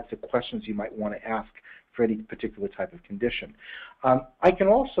the types of questions you might want to ask for any particular type of condition. I can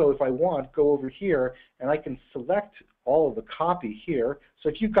also, if I want, go over here and I can select all of the copy here. So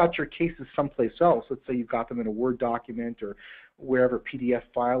if you've got your cases someplace else, let's say you've got them in a Word document or wherever, PDF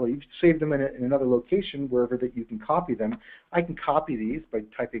file, or you've saved them in another location, wherever that you can copy them, I can copy these by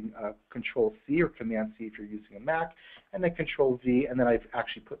typing Control-C or Command-C if you're using a Mac, and then Control-V, and then I've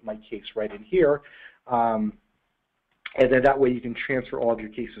actually put my case right in here. And then that way you can transfer all of your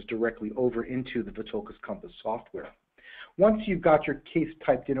cases directly over into the Vithoulkas Compass software. Once you've got your case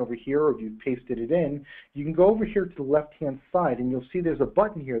typed in over here, or you've pasted it in, you can go over here to the left-hand side, and you'll see there's a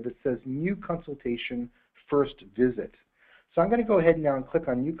button here that says New Consultation First Visit. So I'm going to go ahead now and click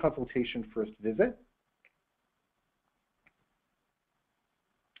on New Consultation First Visit.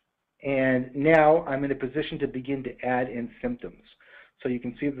 And now I'm in a position to begin to add in symptoms. So you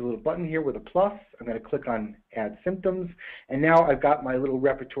can see the little button here with a plus. I'm going to click on Add Symptoms, and now I've got my little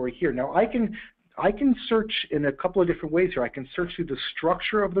repertory here. Now I can search in a couple of different ways here. I can search through the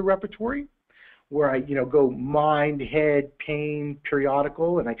structure of the repertory, where I go mind, head, pain,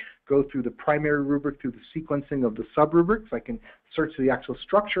 periodical, and I go through the primary rubric through the sequencing of the sub-rubrics. I can search the actual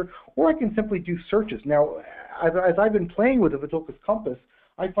structure, or I can simply do searches. Now, as I've been playing with the Vithoulkas Compass,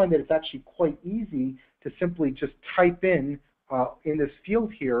 I find that it's actually quite easy to simply just type in this field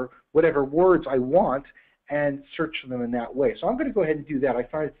here whatever words I want and search them in that way. So I'm going to go ahead and do that. I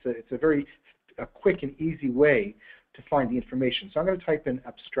find it's a very quick and easy way to find the information. So I'm going to type in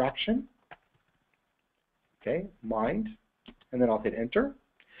abstraction, okay, mind, and then I'll hit enter.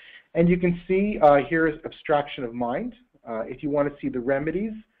 And you can see here's abstraction of mind. If you want to see the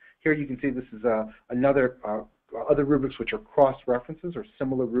remedies, here you can see this is another other rubrics which are cross-references or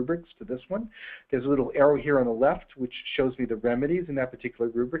similar rubrics to this one. There's a little arrow here on the left which shows me the remedies in that particular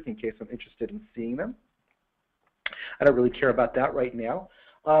rubric in case I'm interested in seeing them. I don't really care about that right now.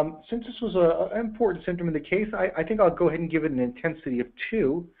 Since this was an important symptom in the case, I think I'll go ahead and give it an intensity of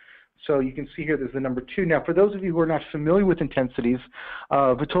 2. So you can see here there's the number 2. Now, for those of you who are not familiar with intensities,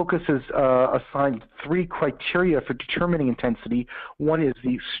 Vithoulkas has assigned 3 criteria for determining intensity. One is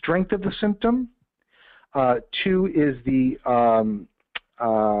the strength of the symptom. 2 is the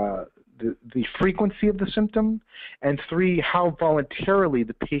frequency of the symptom, and 3, how voluntarily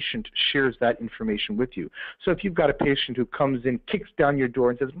the patient shares that information with you. So if you've got a patient who comes in, kicks down your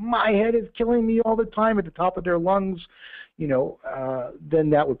door and says, "My head is killing me all the time," at the top of their lungs, you know, then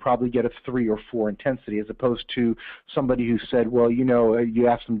that would probably get a 3 or 4 intensity, as opposed to somebody who said, well, you know, you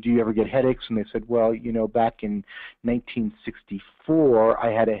asked them, do you ever get headaches? And they said, well, you know, back in 1964,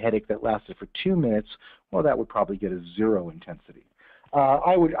 I had a headache that lasted for 2 minutes. Well, that would probably get a 0 intensity.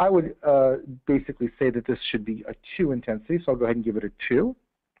 I would basically say that this should be a 2 intensity, so I'll go ahead and give it a 2.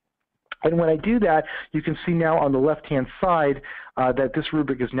 And when I do that, you can see now on the left-hand side that this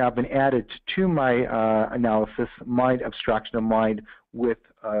rubric has now been added to my analysis, mind, abstraction of mind, with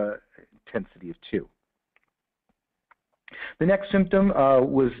intensity of 2. The next symptom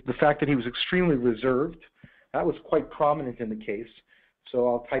was the fact that he was extremely reserved. That was quite prominent in the case. So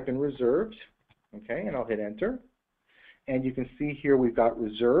I'll type in reserved, okay, and I'll hit enter. And you can see here we've got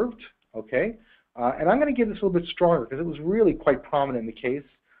reserved, okay. And I'm going to give this a little bit stronger because it was really quite prominent in the case.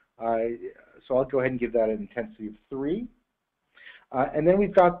 So I'll go ahead and give that an intensity of 3. And then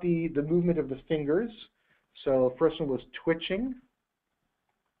we've got the movement of the fingers. So first one was twitching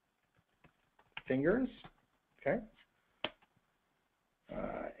fingers, okay.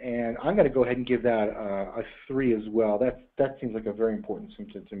 And I'm going to go ahead and give that a 3 as well. That seems like a very important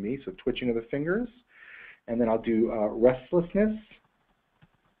symptom to me. So twitching of the fingers. And then I'll do restlessness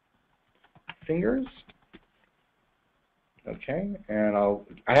fingers. Okay, and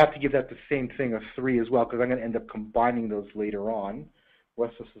I have to give that the same thing, a 3 as well, because I'm going to end up combining those later on.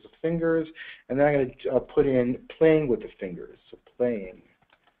 Restlessness of fingers, and then I'm going to put in playing with the fingers. So playing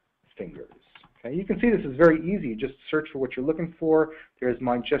fingers. Okay, you can see this is very easy. Just search for what you're looking for. There's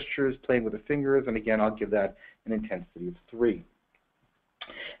mind gestures, playing with the fingers, and again, I'll give that an intensity of 3.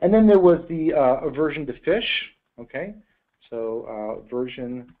 And then there was the aversion to fish. Okay, so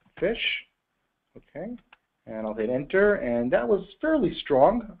aversion fish. Okay. And I'll hit enter, and that was fairly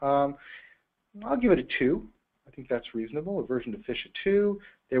strong. I'll give it a 2. I think that's reasonable. Aversion to fish, a 2.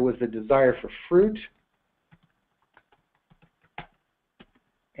 There was the desire for fruit.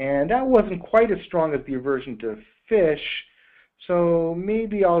 And that wasn't quite as strong as the aversion to fish, so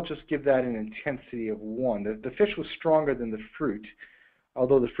maybe I'll just give that an intensity of 1. The fish was stronger than the fruit,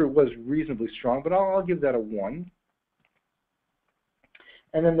 although the fruit was reasonably strong, but I'll give that a 1.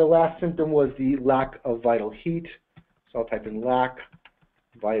 And then the last symptom was the lack of vital heat. So I'll type in lack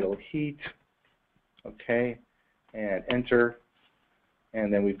vital heat, okay, and enter.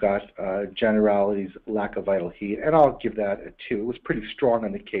 And then we've got generalities, lack of vital heat, and I'll give that a 2. It was pretty strong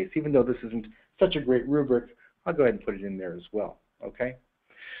on the case. Even though this isn't such a great rubric, I'll go ahead and put it in there as well, okay?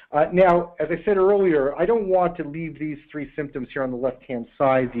 Now, as I said earlier, I don't want to leave these 3 symptoms here on the left-hand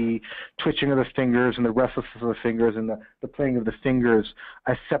side, the twitching of the fingers and the restlessness of the fingers and the playing of the fingers,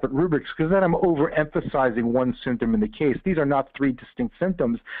 as separate rubrics, because then I'm overemphasizing one symptom in the case. These are not 3 distinct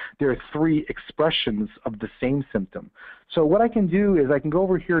symptoms. There are 3 expressions of the same symptom. So what I can do is I can go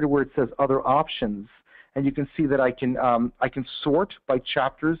over here to where it says Other Options, and you can see that I can sort by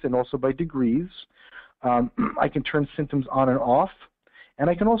chapters and also by degrees. I can turn symptoms on and off. And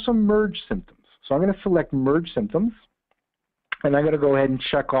I can also merge symptoms. So I'm going to select Merge Symptoms, and I'm going to go ahead and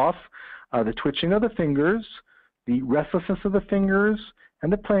check off the twitching of the fingers, the restlessness of the fingers,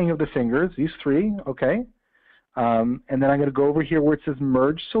 and the playing of the fingers, these 3, okay? And then I'm going to go over here where it says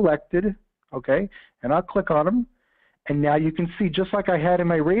Merge Selected, okay? And I'll click on them. And now you can see, just like I had in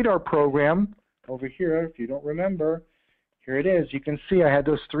my radar program over here, if you don't remember, here it is. You can see I had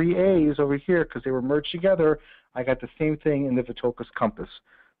those 3 A's over here because they were merged together. I got the same thing in the Vithoulkas Compass.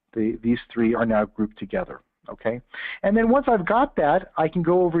 These 3 are now grouped together, okay? And then once I've got that, I can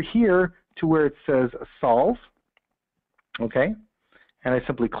go over here to where it says Solve, okay? And I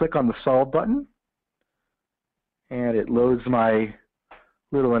simply click on the Solve button, and it loads my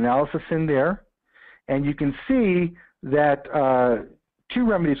little analysis in there. And you can see that 2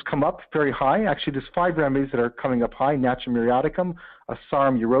 remedies come up very high. Actually, there's 5 remedies that are coming up high: Natrium muriaticum,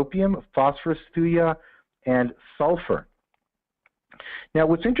 Asarum europium, Phosphorus thuya, and sulfur. Now,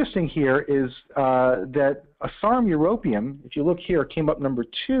 what's interesting here is that Asarum europium, if you look here, came up number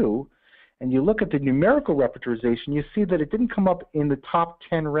 2, and you look at the numerical repertorization, you see that it didn't come up in the top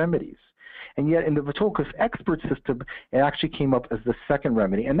 10 remedies. And yet in the Vithoulkas expert system, it actually came up as the second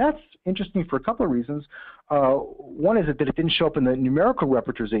remedy. And that's interesting for a couple of reasons. One is that it didn't show up in the numerical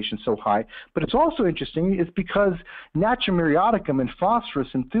repertorization so high, but it's also interesting is because Natrium muriaticum and phosphorus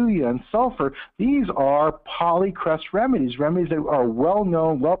and thuya and sulfur, these are polycrest remedies, remedies that are well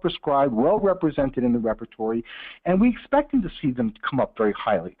known, well prescribed, well represented in the repertory, and we expected to see them come up very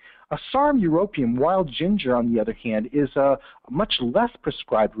highly. Asarum europaeum, wild ginger, on the other hand, is a much less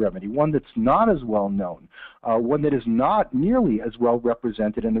prescribed remedy, one that's not as well known, one that is not nearly as well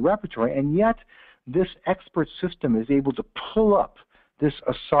represented in the repertory, and yet this expert system is able to pull up this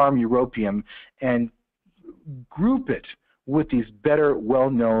Asarum europaeum and group it with these better,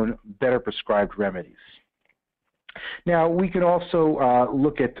 well-known, better prescribed remedies. Now, we can also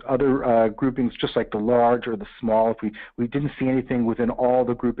look at other groupings just like the large or the small. If we didn't see anything within all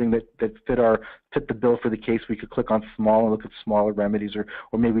the grouping that fit the bill for the case, we could click on small and look at smaller remedies, or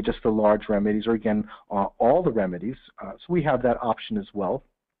maybe just the large remedies, or again, all the remedies. So we have that option as well.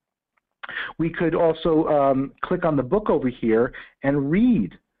 We could also click on the book over here and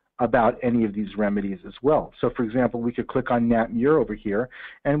read about any of these remedies as well. So, for example, we could click on Nat Mur over here,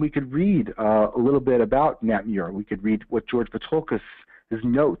 and we could read a little bit about Nat Mur. We could read what George Vithoulkas'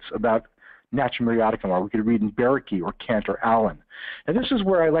 notes about Natrium muriaticum are. We could read in Berkey or Kent or Allen. And this is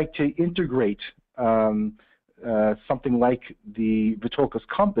where I like to integrate something like the Vithoulkas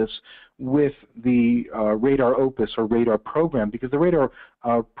Compass with the Radar Opus or Radar program, because the Radar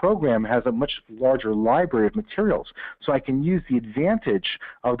program has a much larger library of materials. So I can use the advantage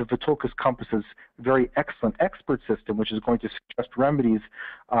of the Vithoulkas Compass's very excellent expert system, which is going to suggest remedies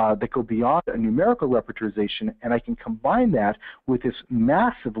that go beyond a numerical repertorization, and I can combine that with this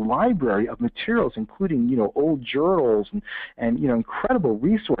massive library of materials, including old journals and incredible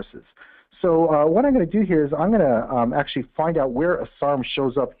resources. So what I'm going to do here is I'm going to actually find out where Asarum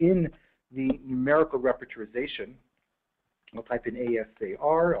shows up in the numerical repertorization. I'll type in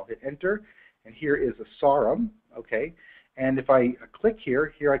ASAR, I'll hit enter, and here is Asarum, okay? And if I click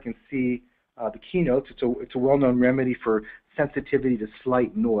here I can see the keynotes. It's a well-known remedy for sensitivity to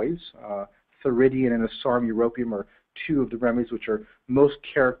slight noise. Theridion and Asarum europaeum are two of the remedies which are most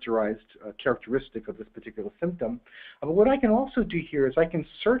characteristic of this particular symptom. But what I can also do here is I can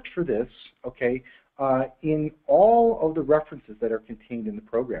search for this, okay, in all of the references that are contained in the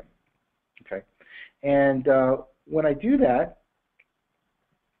program, okay. And when I do that,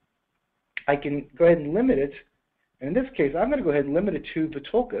 I can go ahead and limit it. And in this case, I'm going to go ahead and limit it to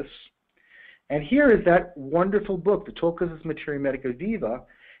Vithoulkas. And here is that wonderful book, Vithoulkas' Materia Medica Viva.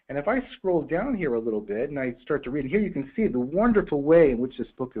 And if I scroll down here a little bit and I start to read, and here you can see the wonderful way in which this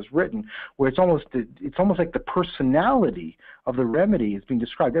book is written, where it's almost like the personality of the remedy is being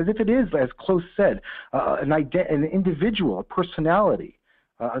described, as if it is, as Close said, an individual, a personality,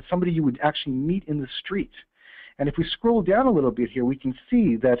 somebody you would actually meet in the street. And if we scroll down a little bit here, we can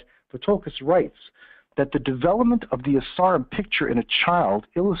see that Vithoulkas writes that the development of the Asarum picture in a child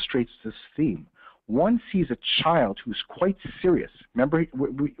illustrates this theme. One sees a child who's quite serious. Remember,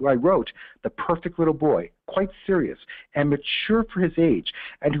 I wrote the perfect little boy, quite serious and mature for his age,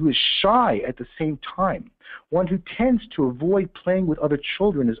 and who is shy at the same time. One who tends to avoid playing with other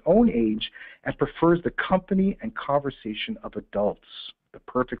children his own age and prefers the company and conversation of adults. The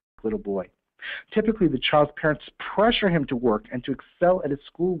perfect little boy. Typically, the child's parents pressure him to work and to excel at his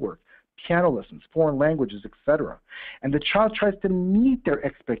schoolwork, piano lessons, foreign languages, etc. And the child tries to meet their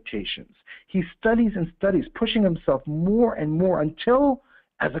expectations. He studies and studies, pushing himself more and more until,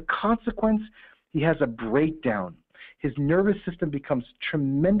 as a consequence, he has a breakdown. His nervous system becomes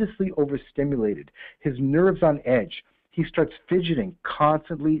tremendously overstimulated, his nerves on edge. He starts fidgeting,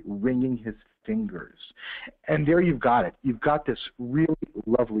 constantly wringing his fingers. And there you've got it. You've got this really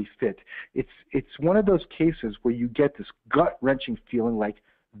lovely fit. It's one of those cases where you get this gut-wrenching feeling like,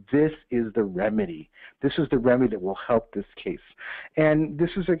 this is the remedy. This is the remedy that will help this case. And this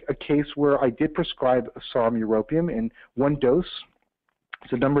is a case where I did prescribe Asarum europaeum in one dose.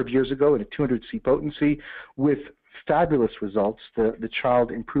 It's a number of years ago at a 200C potency with fabulous results. The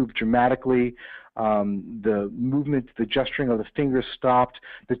child improved dramatically. The movement, the gesturing of the fingers stopped.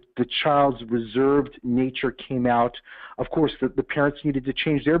 The child's reserved nature came out. Of course, the parents needed to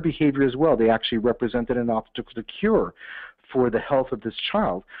change their behavior as well. They actually represented an obstacle to cure for the health of this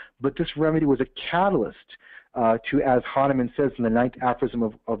child. But this remedy was a catalyst to, as Hahnemann says in the 9th aphorism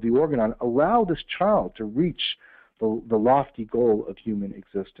of the Organon, allow this child to reach the lofty goal of human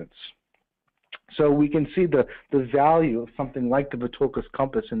existence. So we can see the value of something like the Vithoulkas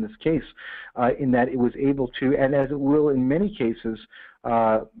Compass in this case, in that it was able to, and as it will in many cases,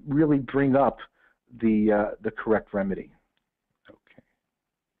 really bring up the correct remedy. Okay.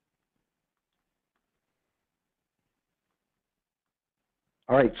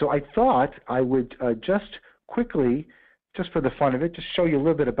 All right, so I thought I would just quickly, just for the fun of it, just show you a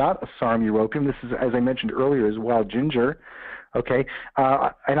little bit about Asarum europaeum. This is, as I mentioned earlier, is wild ginger. Okay,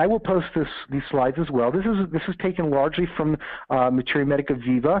 and I will post these slides as well. This is taken largely from Materia Medica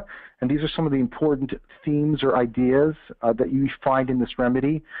Viva, and these are some of the important themes or ideas that you find in this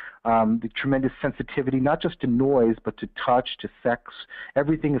remedy. The tremendous sensitivity, not just to noise, but to touch, to sex.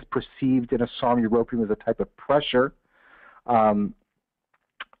 Everything is perceived in Asarum europaeum as a type of pressure.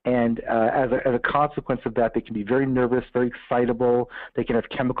 And as a consequence of that, they can be very nervous, very excitable. They can have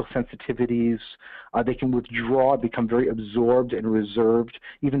chemical sensitivities. They can withdraw, become very absorbed and reserved.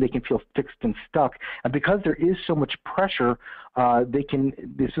 Even they can feel fixed and stuck. And because there is so much pressure,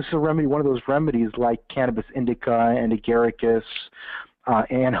 this is a remedy, one of those remedies like cannabis indica and agaricus,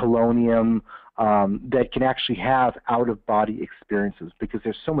 anhelonium, that can actually have out-of-body experiences because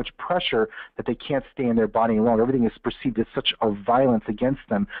there's so much pressure that they can't stay in their body any longer. Everything is perceived as such a violence against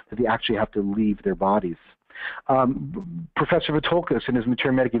them that they actually have to leave their bodies. Professor Vithoulkas in his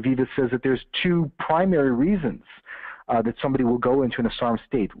Materia Medica Viva says that there's two primary reasons that somebody will go into an Asarum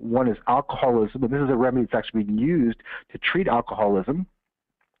state. One is alcoholism, and this is a remedy that's actually being used to treat alcoholism,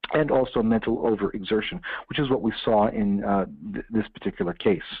 and also mental overexertion, which is what we saw in this particular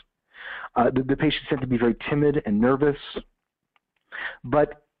case. The patients tend to be very timid and nervous,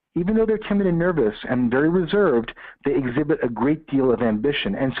 but even though they're timid and nervous and very reserved, they exhibit a great deal of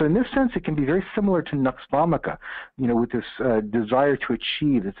ambition. And so in this sense, it can be very similar to nux vomica, with this desire to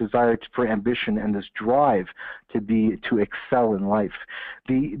achieve, this desire for ambition and this drive to excel in life.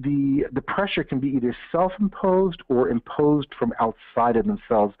 The pressure can be either self-imposed or imposed from outside of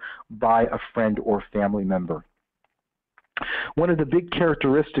themselves by a friend or family member. One of the big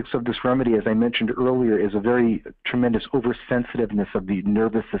characteristics of this remedy, as I mentioned earlier, is a very tremendous oversensitiveness of the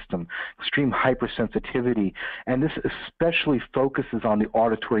nervous system, extreme hypersensitivity, and this especially focuses on the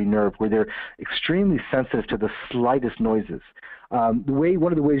auditory nerve, where they're extremely sensitive to the slightest noises.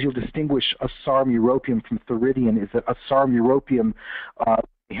 One of the ways you'll distinguish Asarum europaeum from Theridion is that Asarum europaeum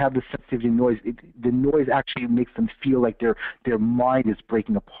have the sensitivity to noise. The noise actually makes them feel like their mind is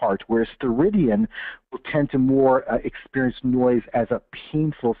breaking apart, whereas Theridion will tend to more experience noise as a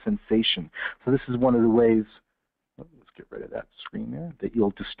painful sensation. So this is one of the ways, let's get rid of that screen there, that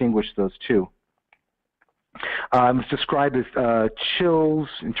you'll distinguish those two. It's described as chills,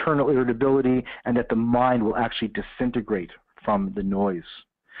 internal irritability, and that the mind will actually disintegrate from the noise.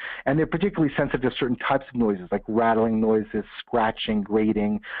 And they're particularly sensitive to certain types of noises, like rattling noises, scratching,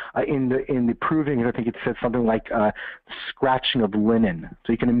 grating. In the proving, I think it said something like scratching of linen.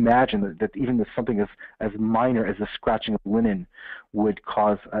 So you can imagine that even something as minor as the scratching of linen would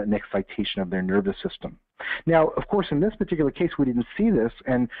cause an excitation of their nervous system. Now, of course, in this particular case, we didn't see this,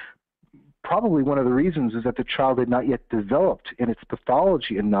 and probably one of the reasons is that the child had not yet developed in its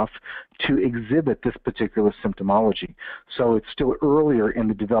pathology enough to exhibit this particular symptomology. So it's still earlier in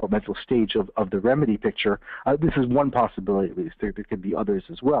the developmental stage of the remedy picture. This is one possibility, at least. There could be others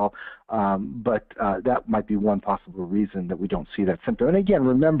as well, but that might be one possible reason that we don't see that symptom. And again,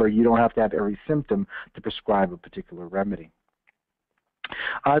 remember, you don't have to have every symptom to prescribe a particular remedy.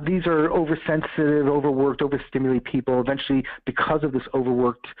 These are oversensitive, overworked, overstimulated people. Eventually, because of this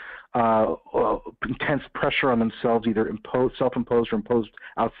overworked, intense pressure on themselves, either self-imposed or imposed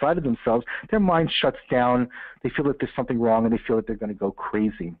outside of themselves, their mind shuts down. They feel that there's something wrong, and they feel that they're going to go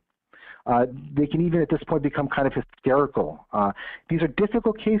crazy. They can even at this point become kind of hysterical. These are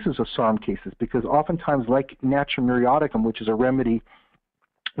difficult cases of Asarum cases because oftentimes, like Natrium muriaticum, which is a remedy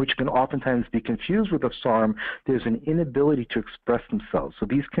which can oftentimes be confused with Asarum, there's an inability to express themselves. So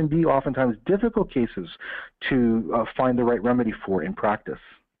these can be oftentimes difficult cases to find the right remedy for in practice.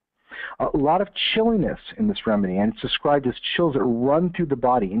 A lot of chilliness in this remedy, and it's described as chills that run through the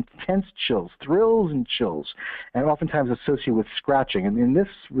body, intense chills, thrills and chills, and oftentimes associated with scratching. And in this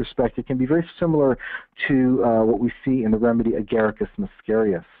respect, it can be very similar to what we see in the remedy Agaricus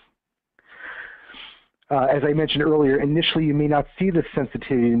muscarius. As I mentioned earlier, initially you may not see this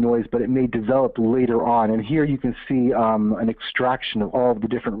sensitivity to noise, but it may develop later on. And here you can see an extraction of all of the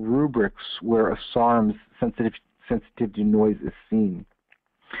different rubrics where Asarum's sensitivity to noise is seen.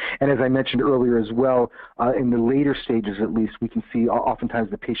 And as I mentioned earlier as well, in the later stages at least, we can see oftentimes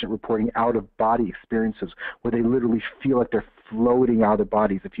the patient reporting out-of-body experiences where they literally feel like they're floating out of their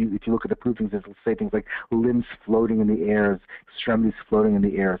bodies. If you look at the proofings, it'll say things like limbs floating in the air, extremities floating in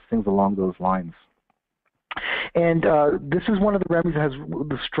the air, things along those lines. And this is one of the remedies that has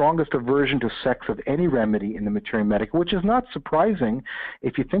the strongest aversion to sex of any remedy in the Materia Medica, which is not surprising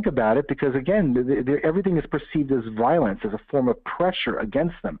if you think about it, because again, everything is perceived as violence, as a form of pressure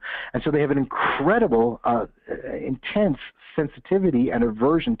against them. And so they have an incredible, intense sensitivity and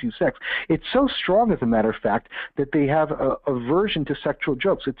aversion to sex. It's so strong, as a matter of fact, that they have a aversion to sexual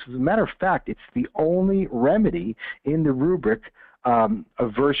jokes. As a matter of fact, it's the only remedy in the rubric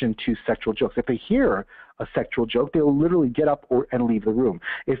aversion to sexual jokes. If they hear a sexual joke, they'll literally get up and leave the room.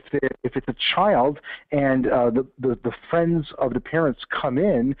 If it's a child and the friends of the parents come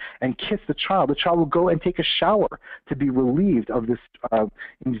in and kiss the child will go and take a shower to be relieved of this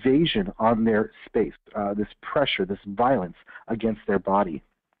invasion on their space, this pressure, this violence against their body.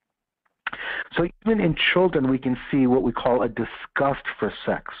 So even in children, we can see what we call a disgust for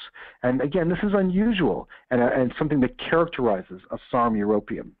sex. And again, this is unusual and something that characterizes a SARM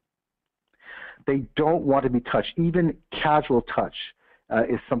europium. They don't want to be touched. Even casual touch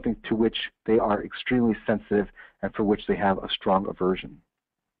is something to which they are extremely sensitive and for which they have a strong aversion.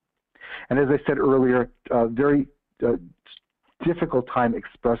 And as I said earlier, very difficult time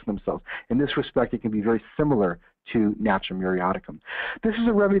expressing themselves. In this respect, it can be very similar to Natrum muriaticum. This is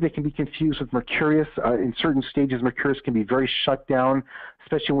a remedy that can be confused with mercurius. In certain stages, mercurius can be very shut down,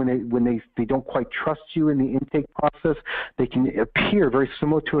 especially when they don't quite trust you in the intake process. They can appear very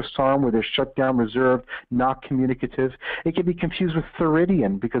similar to a SARM where they're shut down, reserved, not communicative. It can be confused with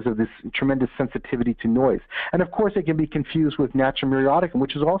theridion because of this tremendous sensitivity to noise. And of course, it can be confused with Natrum muriaticum,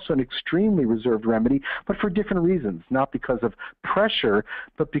 which is also an extremely reserved remedy, but for different reasons, not because of pressure,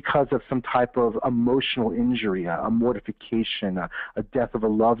 but because of some type of emotional injury, a mortification, a death of a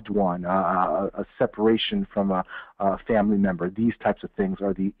loved one, a separation from a family member. These types of things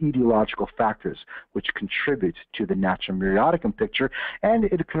are the etiological factors which contribute to the Natrum muriaticum picture, and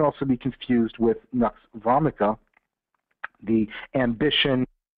it can also be confused with Nux vomica, the ambition,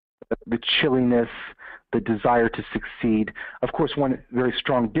 the chilliness, the desire to succeed. Of course, one very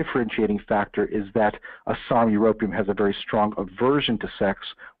strong differentiating factor is that a SARM europium has a very strong aversion to sex,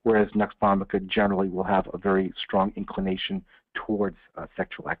 whereas Nux vomica generally will have a very strong inclination towards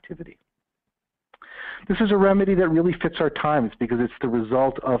sexual activity. This is a remedy that really fits our times because it's the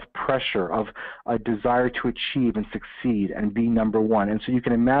result of pressure, of a desire to achieve and succeed and be number one. And so you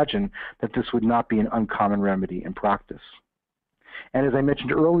can imagine that this would not be an uncommon remedy in practice. And as I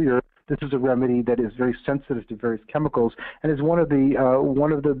mentioned earlier, this is a remedy that is very sensitive to various chemicals and is one of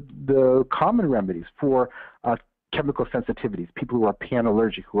the common remedies for chemical sensitivities. People who are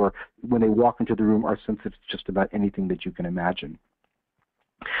pan-allergic, who are, when they walk into the room, are sensitive to just about anything that you can imagine.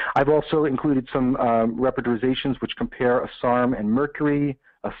 I've also included some repertorizations which compare a SARM and mercury,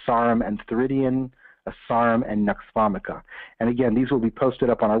 a SARM and theridion, a SARM and Nux vomica. And again, these will be posted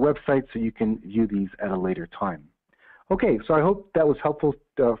up on our website so you can view these at a later time. Okay, so I hope that was helpful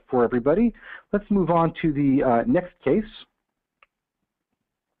for everybody. Let's move on to the next case.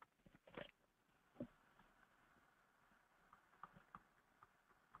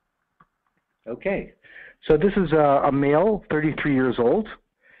 Okay, so this is a male, 33 years old,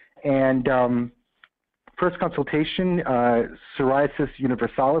 and first consultation, psoriasis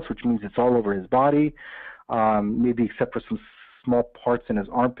universalis, which means it's all over his body, maybe except for some small parts in his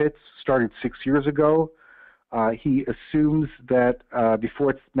armpits, started 6 years ago. He assumes that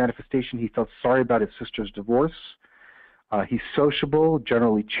before its manifestation, he felt sorry about his sister's divorce. He's sociable,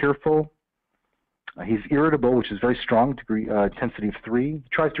 generally cheerful. He's irritable, which is very strong, degree intensity of 3. He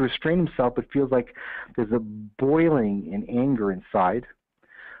tries to restrain himself, but feels like there's a boiling in anger inside.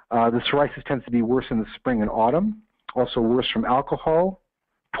 The psoriasis tends to be worse in the spring and autumn, also worse from alcohol,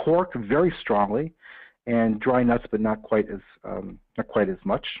 pork very strongly, and dry nuts, but not quite as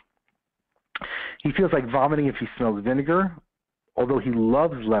much. He feels like vomiting if he smells vinegar, although he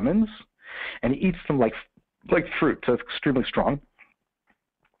loves lemons, and he eats them like fruit, so it's extremely strong.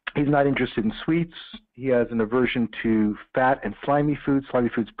 He's not interested in sweets. He has an aversion to fat and slimy foods. Slimy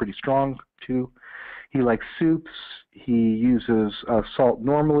food's pretty strong, too. He likes soups. He uses salt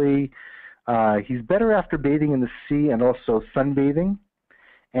normally. He's better after bathing in the sea and also sunbathing.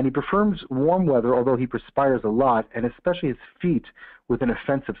 And he prefers warm weather, although he perspires a lot, and especially his feet with an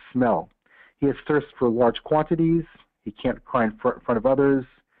offensive smell. He has thirst for large quantities. He can't cry in front of others.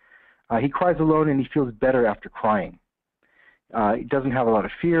 He cries alone, and he feels better after crying. He doesn't have a lot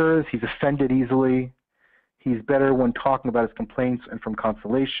of fears. He's offended easily. He's better when talking about his complaints and from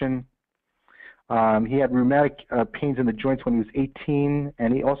consolation. He had rheumatic pains in the joints when he was 18,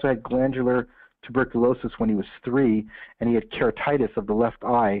 and he also had glandular tuberculosis when he was 3, and he had keratitis of the left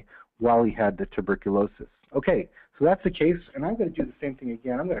eye while he had the tuberculosis. Okay, so that's the case, and I'm going to do the same thing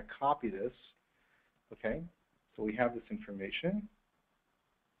again. I'm going to copy this. Okay, so we have this information.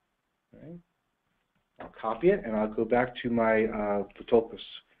 All right. I'll copy it, and I'll go back to my Vithoulkas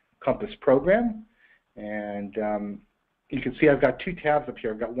Compass program, and you can see I've got 2 tabs up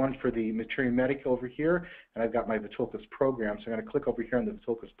here. I've got one for the Materia Medica over here, and I've got my Vithoulkas program. So I'm going to click over here on the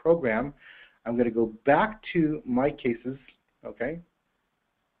Vithoulkas program. I'm going to go back to my cases, okay?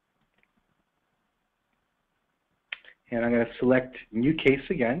 And I'm going to select New Case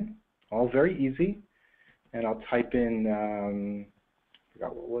again, all very easy. And I'll type in, I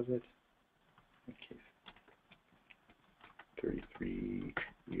forgot what was it? Okay.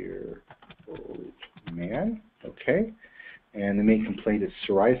 33-year-old man, okay. And the main complaint is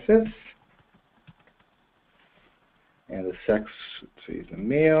psoriasis. And the sex, so he's a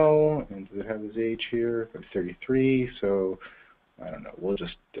male, and does it have his age here? I'm 33, so I don't know, we'll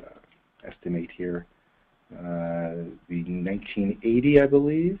just estimate here. The 1980, I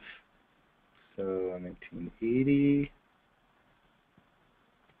believe. So 1980,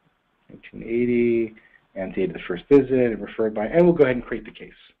 and date of the first visit, and referred by, and we'll go ahead and create the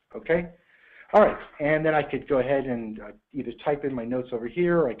case, okay? All right, and then I could go ahead and either type in my notes over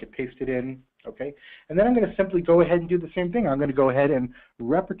here, or I could paste it in, okay? And then I'm going to simply go ahead and do the same thing. I'm going to go ahead and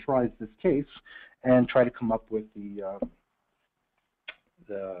repertorize this case and try to come up with the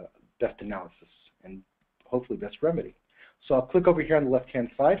best analysis and hopefully best remedy. So I'll click over here on the left-hand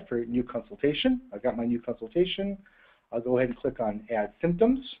side for new consultation. I've got my new consultation. I'll go ahead and click on Add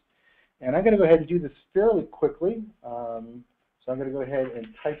Symptoms. And I'm going to go ahead and do this fairly quickly. So I'm going to go ahead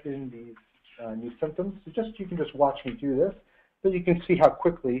and type in these new symptoms. So you can just watch me do this, but you can see how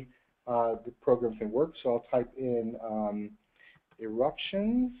quickly the program can work. So I'll type in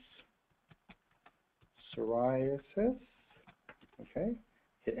eruptions, psoriasis, okay,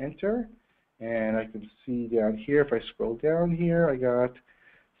 hit enter, and I can see down here, if I scroll down here, I got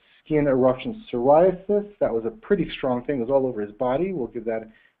skin eruption psoriasis. That was a pretty strong thing. It was all over his body. We'll give that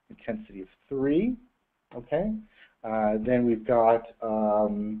intensity of 3, okay. Then we've got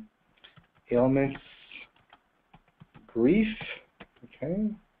ailments, grief,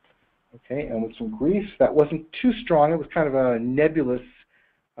 okay. Okay, and with some grief, that wasn't too strong. It was kind of a nebulous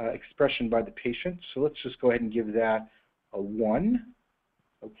expression by the patient. So let's just go ahead and give that a 1,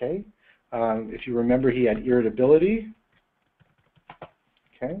 okay. If you remember, he had irritability,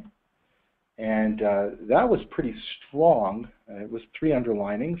 okay. And that was pretty strong. It was 3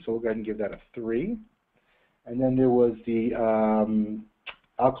 underlining, so we'll go ahead and give that a 3. And then there was the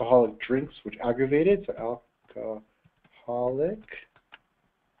alcoholic drinks, which aggravated. So alcoholic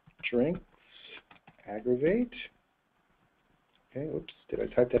drinks aggravate. Okay, oops, did I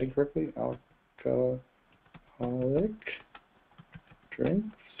type that incorrectly? Alcoholic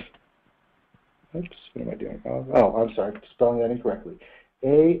drinks. Oops, what am I doing? Oh, I'm sorry, spelling that incorrectly.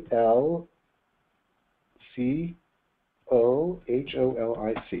 A-L-C-O-H-O-L-I-C,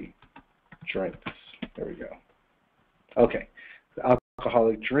 drinks. There we go. Okay, the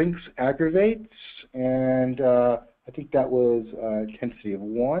alcoholic drinks aggravates, and I think that was intensity of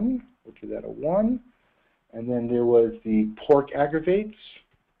 1. We'll give that a 1. And then there was the pork aggravates.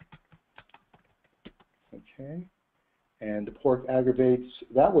 Okay. And the pork aggravates,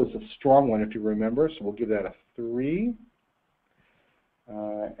 that was a strong one if you remember, so we'll give that a 3.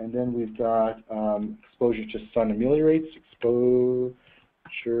 And then we've got exposure to sun ameliorates,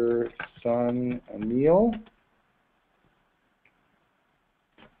 exposure sun amel.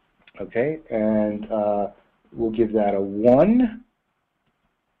 Okay, and we'll give that a 1.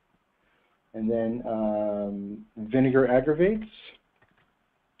 And then vinegar aggravates.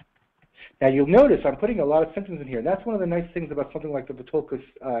 Now you'll notice I'm putting a lot of symptoms in here. That's one of the nice things about something like the Vithoulkas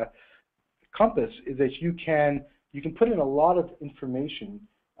Compass is that you can put in a lot of information.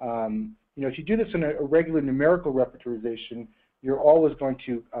 You know, if you do this in a regular numerical repertorization, you're always going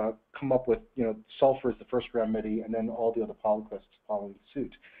to come up with, you know, sulfur is the first remedy, and then all the other polycrests following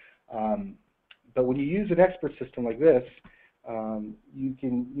suit. But when you use an expert system like this, you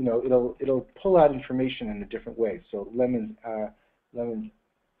can, you know, it'll pull out information in a different way. So lemons,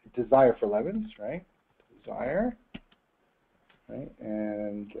 desire for lemons, right? Desire, right?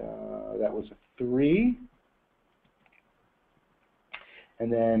 And that was a 3.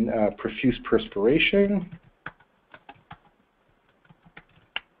 And then profuse perspiration.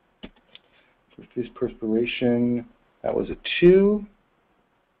 Profuse perspiration, that was a 2.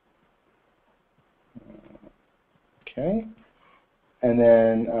 Okay. And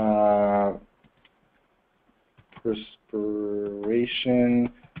then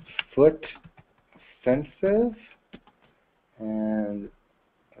perspiration, foot, offensive, and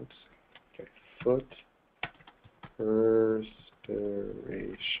oops, okay, foot,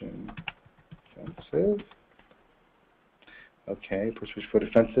 perspiration, offensive. Okay, perspiration, foot,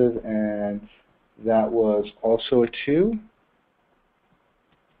 offensive, and that was also a 2.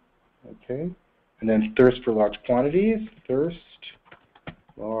 Okay, and then thirst for large quantities, thirst,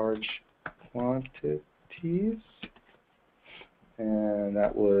 large quantities, and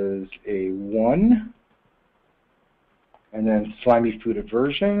that was a 1. And then slimy food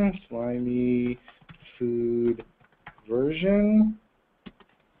aversion, slimy food aversion,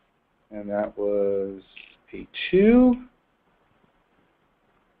 and that was a 2.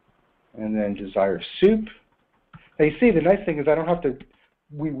 And then desire soup. Now you see, the nice thing is I don't have to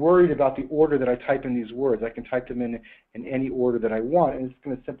be worried about the order that I type in these words. I can type them in any order that I want, and it's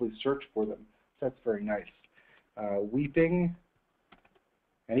going to simply search for them. So that's very nice. Weeping,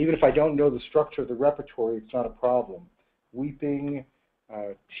 and even if I don't know the structure of the repertory, it's not a problem. Weeping,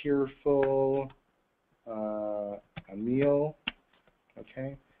 tearful, a meal,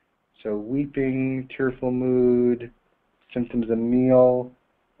 okay? So weeping, tearful mood, symptoms of meal,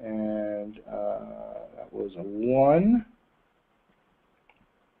 and that was a 1.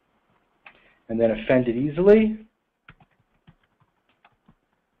 And then offended easily,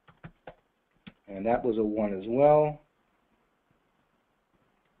 and that was a 1 as well.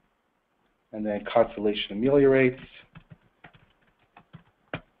 And then consolation ameliorates,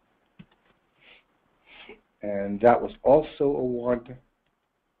 and that was also a 1.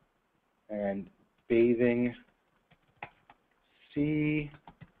 And bathing, C,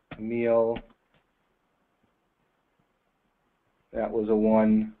 meal, that was a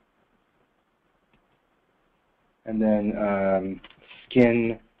 1. And then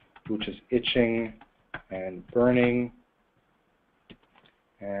skin, which is itching and burning,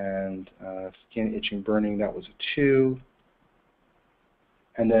 and skin, itching, burning, that was a 2.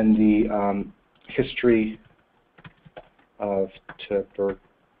 And then the history of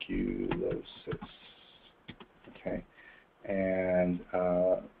tuberculosis, okay, and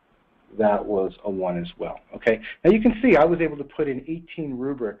that was a 1 as well, okay. Now you can see I was able to put in 18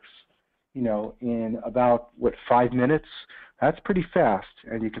 rubrics, you know, in about, what, 5 minutes? That's pretty fast.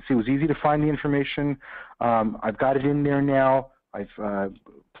 And you can see it was easy to find the information. I've got it in there now. I've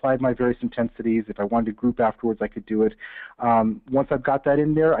applied my various intensities. If I wanted to group afterwards, I could do it. Once I've got that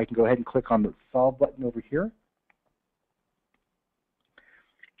in there, I can go ahead and click on the Solve button over here.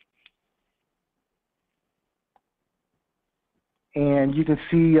 And you can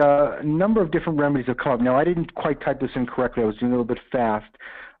see a number of different remedies have come up. Now, I didn't quite type this in correctly. I was doing a little bit fast.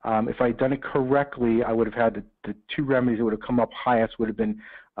 If I had done it correctly, I would have had the 2 remedies that would have come up highest would have been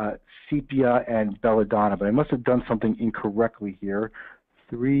sepia and belladonna. But I must have done something incorrectly here.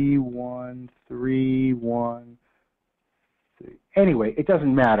 3, 1, 3, 1, 3. Anyway, it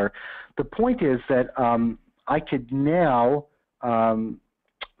doesn't matter. The point is that I could now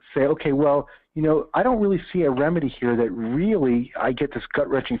say, okay, well, you know, I don't really see a remedy here that really I get this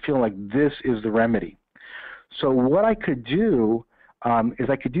gut-wrenching feeling like this is the remedy. So what I could do is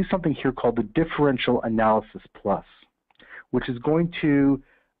I could do something here called the differential analysis plus, which is going to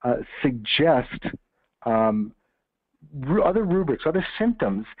suggest other rubrics, other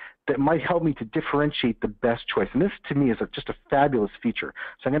symptoms that might help me to differentiate the best choice. And this, to me, is just a fabulous feature.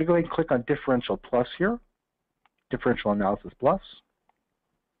 So I'm going to go ahead and click on differential plus here, differential analysis plus.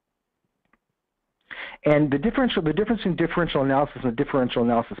 And the difference in differential analysis and differential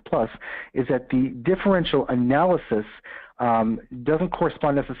analysis plus is that the differential analysis doesn't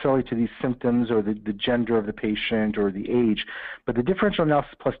correspond necessarily to these symptoms or the gender of the patient or the age, but the differential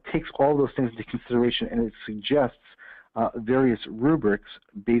analysis plus takes all those things into consideration, and it suggests various rubrics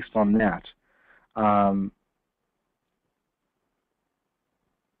based on that.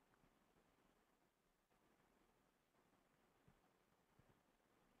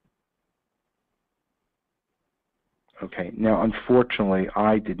 Okay, now unfortunately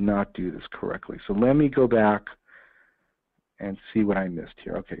I did not do this correctly. So let me go back and see what I missed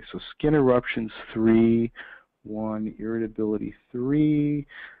here. Okay, so skin eruptions 3, 1, irritability 3,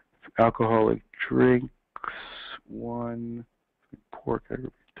 alcoholic drinks 1, pork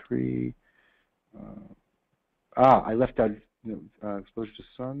aggravates 3. I left out exposure to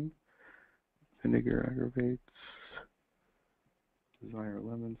sun, vinegar aggravates, desire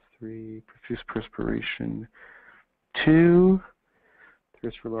lemons 3, profuse perspiration 2,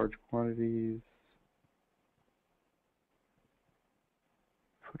 thirst for large quantities,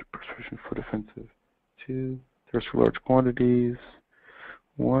 foot perspiration, foot offensive 2, thirst for large quantities,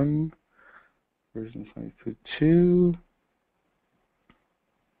 1, version of food, 2,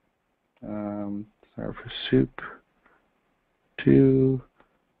 desire for soup, 2,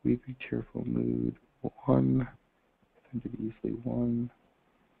 weepy, cheerful mood, 1, offended easily, 1,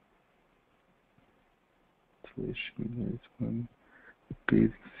 isolation, 1,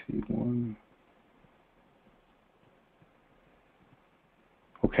 bathing sea, 1.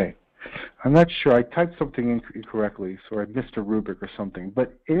 Okay. I'm not sure. I typed something incorrectly, so I missed a rubric or something.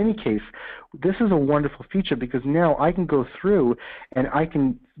 But in any case, this is a wonderful feature because now I can go through and I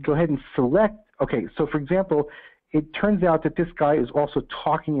can go ahead and select. Okay, so for example, it turns out that this guy is also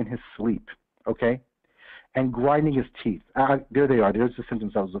talking in his sleep, okay, and grinding his teeth. There they are. There's the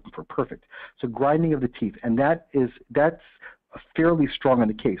symptoms I was looking for. Perfect. So grinding of the teeth, and that's fairly strong in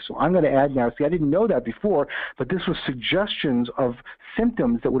the case. So I'm going to add now, see, I didn't know that before, but this was suggestions of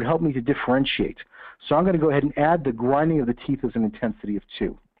symptoms that would help me to differentiate. So I'm going to go ahead and add the grinding of the teeth as an intensity of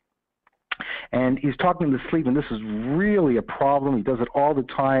 2. And he's talking in the sleep, and this is really a problem. He does it all the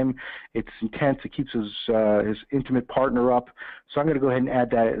time. It's intense. It keeps his intimate partner up. So I'm going to go ahead and add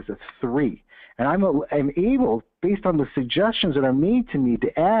that as a 3. And I'm able, based on the suggestions that are made to me,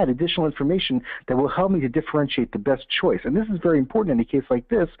 to add additional information that will help me to differentiate the best choice. And this is very important in a case like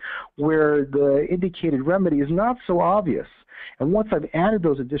this, where the indicated remedy is not so obvious. And once I've added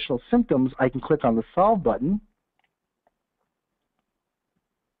those additional symptoms, I can click on the Solve button.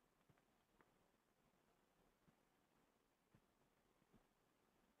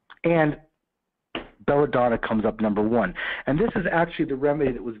 And belladonna comes up number 1. And this is actually the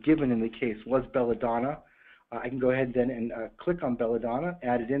remedy that was given in the case, was belladonna. I can go ahead then and click on belladonna,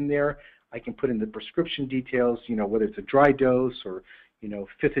 add it in there. I can put in the prescription details, whether it's a dry dose or,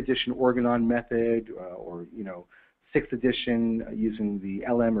 5th edition Organon method or, 6th edition using the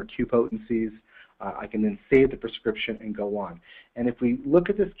LM or Q potencies. I can then save the prescription and go on. And if we look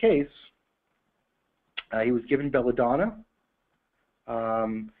at this case, he was given belladonna.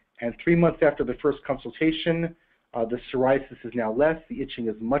 And 3 months after the first consultation, the psoriasis is now less, the itching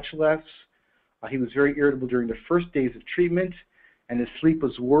is much less. He was very irritable during the first days of treatment, and his sleep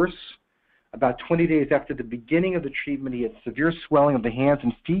was worse. About 20 days after the beginning of the treatment, he had severe swelling of the hands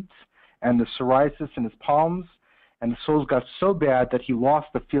and feet and the psoriasis in his palms, and the soles got so bad that he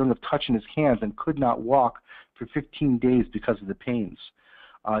lost the feeling of touch in his hands and could not walk for 15 days because of the pains.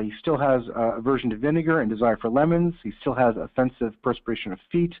 He still has aversion to vinegar and desire for lemons. He still has offensive perspiration of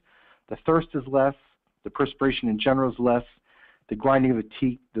feet. The thirst is less. The perspiration in general is less. The grinding of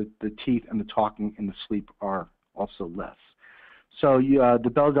the teeth and the talking in the sleep are also less. So the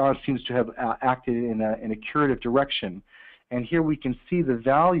belladonna seems to have acted in a curative direction. And here we can see the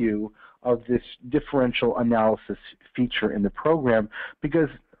value of this differential analysis feature in the program, because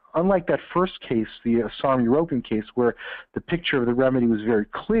unlike that first case, the SARM European case, where the picture of the remedy was very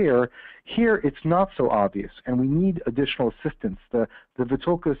clear, here it's not so obvious, and we need additional assistance. The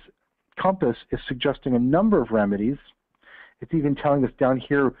Vithoulkas Compass is suggesting a number of remedies. It's even telling us down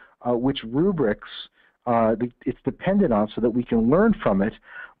here which rubrics it's dependent on so that we can learn from it.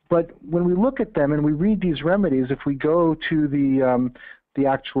 But when we look at them and we read these remedies, if we go to the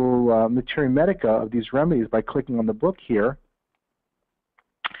actual Materia Medica of these remedies by clicking on the book here,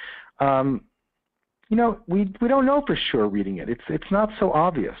 we don't know for sure reading it. It's not so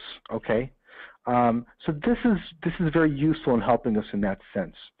obvious, okay? So this is very useful in helping us in that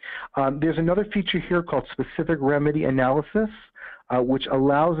sense. There's another feature here called specific remedy analysis, which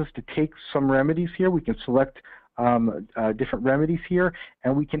allows us to take some remedies here. We can select different remedies here,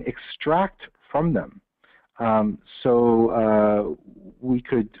 and we can extract from them. So we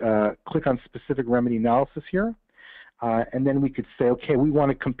could click on specific remedy analysis here. And then we could say, okay, we want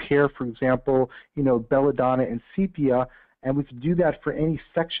to compare, for example, belladonna and sepia, and we could do that for any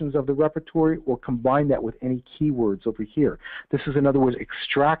sections of the repertory or combine that with any keywords over here. This is, in other words,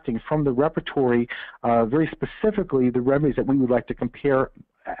 extracting from the repertory very specifically the remedies that we would like to compare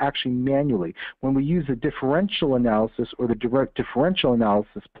actually manually. When we use the differential analysis or the direct differential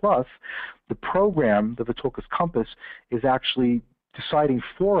analysis plus, the program, the Vithoulkas Compass, is actually deciding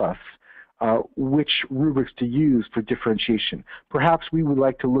for us which rubrics to use for differentiation. Perhaps we would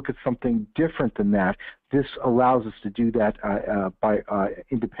like to look at something different than that. This allows us to do that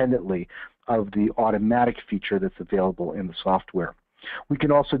independently of the automatic feature that's available in the software. We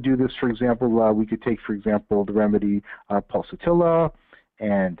can also do this, for example, we could take, for example, the remedy pulsatilla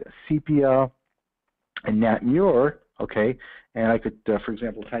and sepia and natmur, okay, and I could, for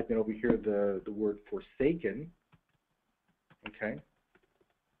example, type in over here the word forsaken, okay,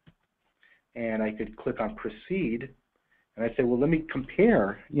 and I could click on proceed, and I say, well, let me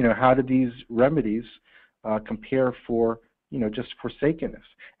compare, how do these remedies compare for, just forsakenness.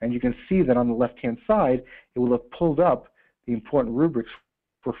 And you can see that on the left-hand side, it will have pulled up the important rubrics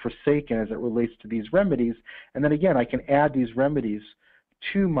for forsaken as it relates to these remedies. And then again, I can add these remedies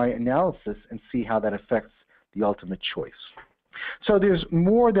to my analysis and see how that affects the ultimate choice. So there's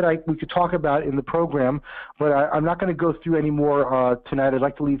more that we could talk about in the program, but I'm not going to go through any more tonight. I'd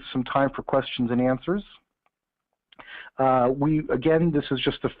like to leave some time for questions and answers. Again, this is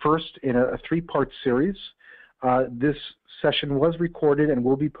just the first in a three-part series. This session was recorded and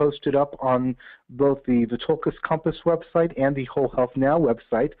will be posted up on both the Vithoulkas Compass website and the Whole Health Now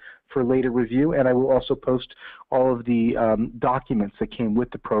website for later review, and I will also post all of the documents that came with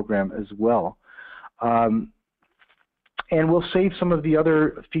the program as well. And we'll save some of the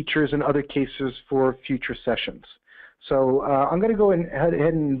other features and other cases for future sessions. So I'm going to go ahead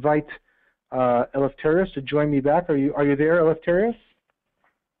and invite Eleftherios to join me back. Are you there, Eleftherios?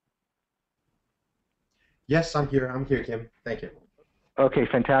 Yes, I'm here. I'm here, Kim. Thank you. Okay,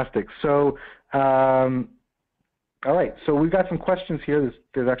 fantastic. So, all right. So we've got some questions here.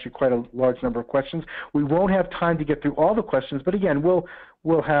 There's actually quite a large number of questions. We won't have time to get through all the questions, but again, we'll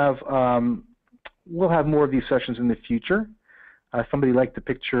have more of these sessions in the future. Somebody liked the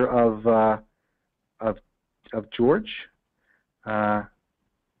picture of George.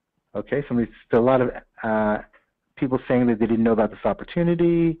 Okay, a lot of people saying that they didn't know about this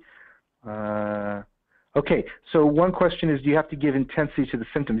opportunity. Okay, so one question is, do you have to give intensity to the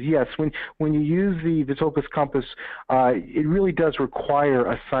symptoms? Yes, when you use the Vithoulkas Compass, it really does require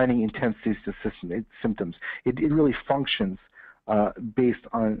assigning intensities to symptoms. It really functions based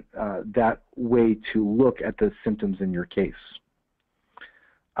on that way to look at the symptoms in your case.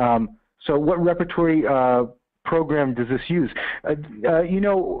 So what repertory program does this use? I've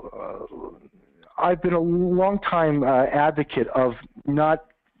been a long time advocate of not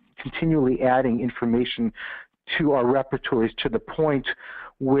continually adding information to our repertories to the point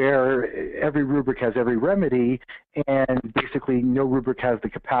where every rubric has every remedy, and basically no rubric has the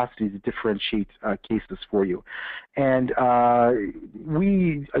capacity to differentiate cases for you. And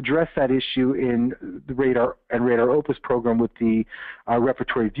we address that issue in the Radar and Radar Opus program with the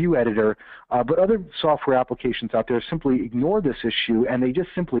repertory view editor, but other software applications out there simply ignore this issue and they just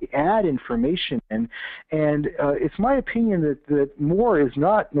simply add information in. And it's my opinion that more is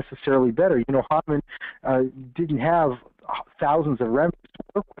not necessarily better. Hahnemann didn't have thousands of remedies to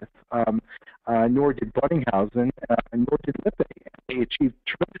work with, nor did Buddinghausen, nor did Lippe. They achieved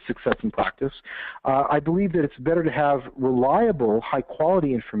tremendous success in practice. I believe that it's better to have reliable,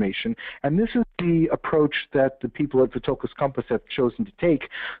 high-quality information, and this is the approach that the people at Vithoulkas Compass have chosen to take.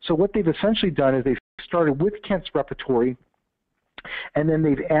 So what they've essentially done is they've started with Kent's repertory, and then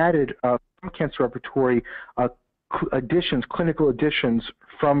they've added from Kent's repertory clinical additions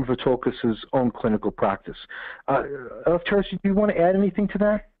from Vithoulkas' own clinical practice. Eleftherios, do you want to add anything to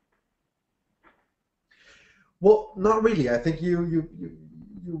that? Well, not really. I think you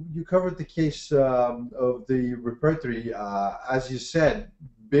covered the case of the repertory. As you said,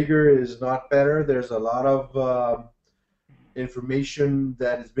 bigger is not better. There's a lot of information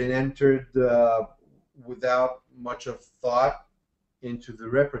that has been entered without much of thought into the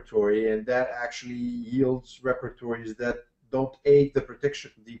repertory, and that actually yields repertories that don't aid the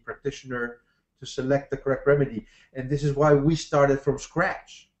practitioner to select the correct remedy. And this is why we started from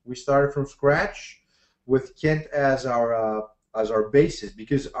scratch. We started from scratch with Kent as our basis,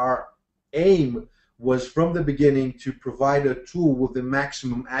 because our aim was from the beginning to provide a tool with the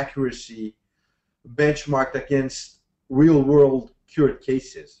maximum accuracy benchmarked against real-world cured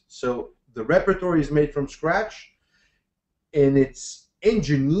cases. So the repertory is made from scratch, and it's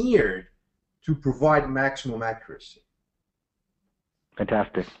engineered to provide maximum accuracy.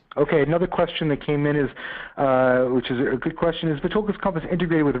 Fantastic. Okay, another question that came in is, which is a good question, is Vithoulkas Compass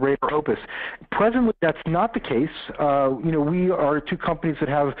integrated with Radar Opus? Presently, that's not the case. We are two companies that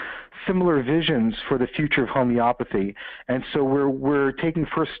have similar visions for the future of homeopathy, and so we're taking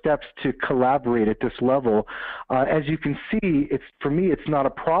first steps to collaborate at this level. As you can see, for me, it's not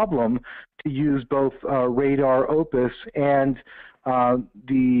a problem to use both Radar Opus and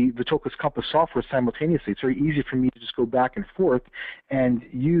the Vithoulkas Compass software simultaneously. It's very easy for me to just go back and forth and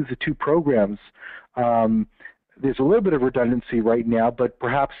use the two programs. There's a little bit of redundancy right now, but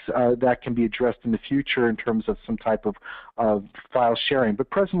perhaps that can be addressed in the future in terms of some type of file sharing. But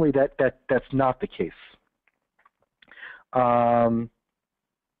presently, that's not the case.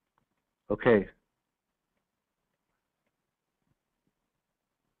 Okay.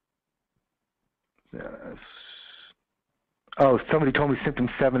 Oh, somebody told me symptom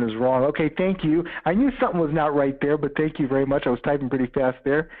 7 is wrong. Okay, thank you. I knew something was not right there, but thank you very much. I was typing pretty fast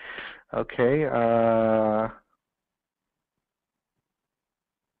there. Okay.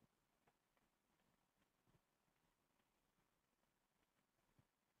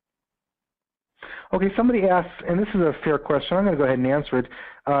 Okay, somebody asks, and this is a fair question. I'm going to go ahead and answer it.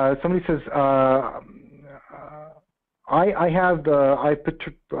 Somebody says, I have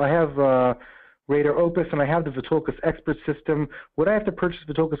Radar Opus and I have the Vithoulkas Expert System. Would I have to purchase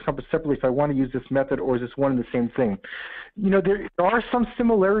Vithoulkas Compass separately if I want to use this method, or is this one and the same thing? You know, there are some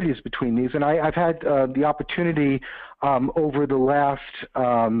similarities between these, and I've had the opportunity over the last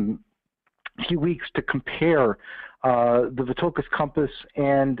few weeks to compare the Vithoulkas Compass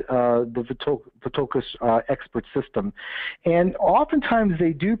and the Vithoulkas Expert System. And oftentimes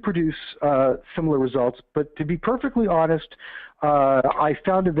they do produce similar results, but to be perfectly honest, I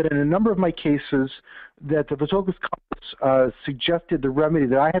found that in a number of my cases that the Vithoulkas Compass suggested the remedy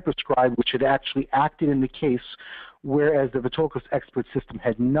that I had prescribed, which had actually acted in the case, whereas the Vithoulkas Expert System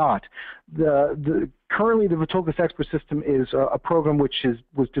had not. Currently, the Vithoulkas Expert System is a program which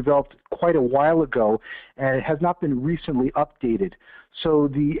was developed quite a while ago, and it has not been recently updated. So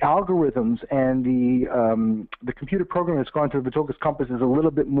the algorithms and the computer program that's gone to the Vithoulkas Compass is a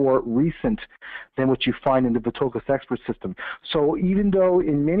little bit more recent than what you find in the Vithoulkas Expert System. So even though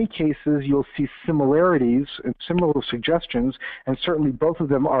in many cases you'll see similarities and similar suggestions, and certainly both of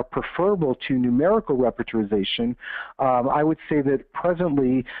them are preferable to numerical repertorization, I would say that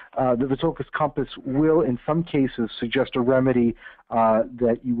presently the Vithoulkas Compass will in some cases suggest a remedy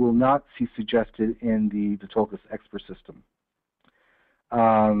that you will not see suggested in the Vithoulkas Expert System.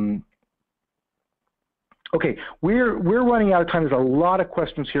 Okay, we're running out of time. There's a lot of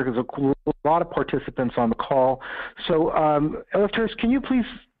questions here because there's a lot of participants on the call. So, Eleftherios, can you please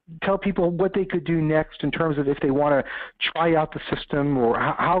tell people what they could do next in terms of if they want to try out the system, or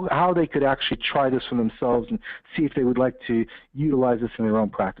how they could actually try this for themselves and see if they would like to utilize this in their own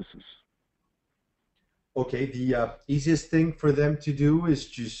practices? Okay, the easiest thing for them to do is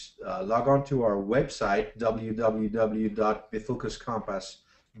just log on to our website,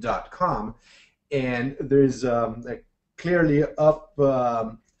 www.vithoulkascompass.com, and there's clearly up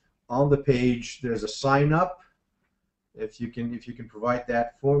on the page there's a sign up. If you can provide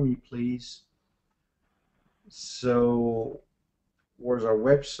that for me, please. So where's our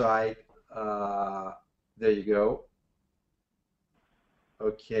website? There you go.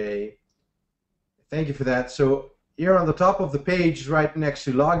 Okay. Thank you for that. So here on the top of the page, right next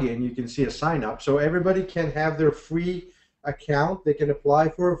to login, you can see a sign up. So everybody can have their free account. They can apply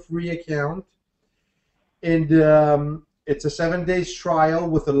for a free account. And it's a 7-day trial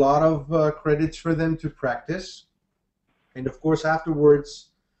with a lot of credits for them to practice. And of course,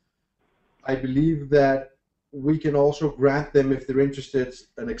 afterwards, I believe that we can also grant them, if they're interested,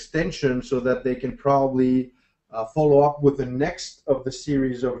 an extension so that they can probably follow up with the next of the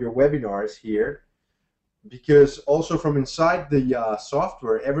series of your webinars here. Because also from inside the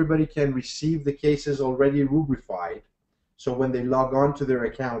software, everybody can receive the cases already rubrified. So when they log on to their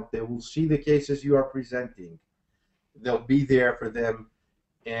account, they will see the cases you are presenting. They'll be there for them,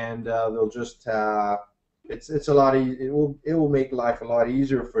 and they'll just it's a lot. It will make life a lot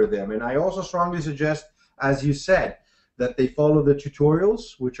easier for them. And I also strongly suggest, as you said, that they follow the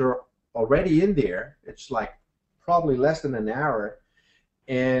tutorials, which are already in there. It's like probably less than an hour,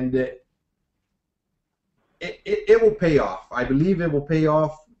 and it will pay off. I believe it will pay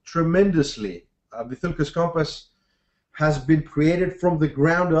off tremendously. Vithoulkas Compass has been created from the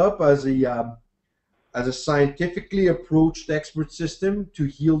ground up as a scientifically approached expert system to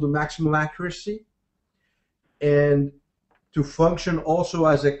yield the maximal accuracy and to function also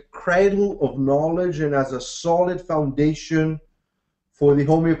as a cradle of knowledge and as a solid foundation for the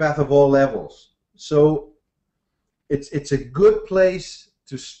homeopath of all levels. So it's a good place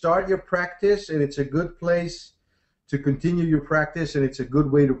to start your practice, and it's a good place to continue your practice, and it's a good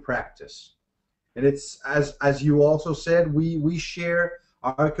way to practice. And it's, as you also said, we share,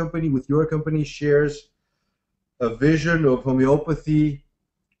 our company with your company shares a vision of homeopathy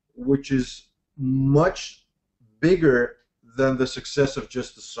which is much bigger than the success of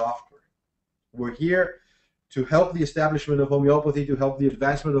just the software. We're here to help the establishment of homeopathy, to help the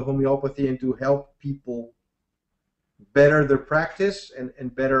advancement of homeopathy, and to help people better their practice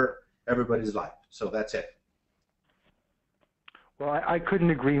and better everybody's life. So that's it. Well, I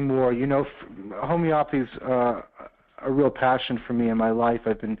couldn't agree more. You know, homeopathy is a real passion for me in my life.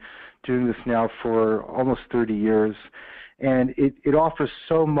 I've been doing this now for almost 30 years, and it offers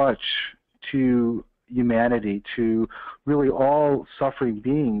so much to humanity, to really all suffering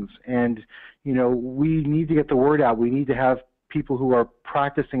beings. And, you know, we need to get the word out. We need to have people who are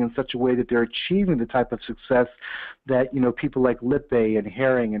practicing in such a way that they're achieving the type of success that, people like Lippe and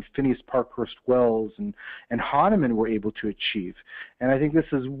Herring and Phineas Parkhurst Wells and Hahnemann were able to achieve. And I think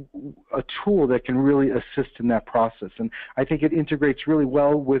this is a tool that can really assist in that process. And I think it integrates really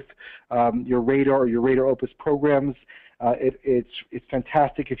well with your Radar or your Radar Opus programs. It's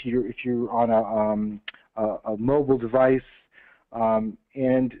fantastic if you're on a mobile device.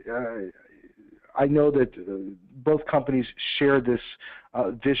 I know that both companies share this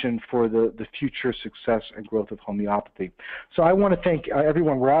vision for the future success and growth of homeopathy. So I want to thank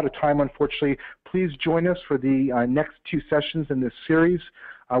everyone. We're out of time, unfortunately. Please join us for the next 2 sessions in this series.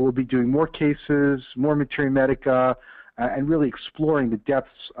 We'll be doing more cases, more Materia Medica, and really exploring the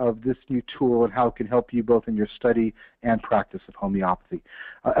depths of this new tool and how it can help you both in your study and practice of homeopathy.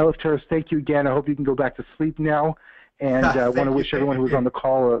 Eleftherios, thank you again. I hope you can go back to sleep now. And I want to wish everyone who was on the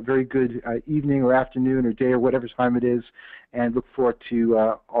call a very good evening or afternoon or day or whatever time it is, and look forward to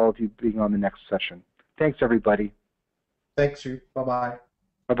all of you being on the next session. Thanks, everybody. Thanks, you. Bye-bye.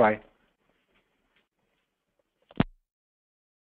 Bye-bye.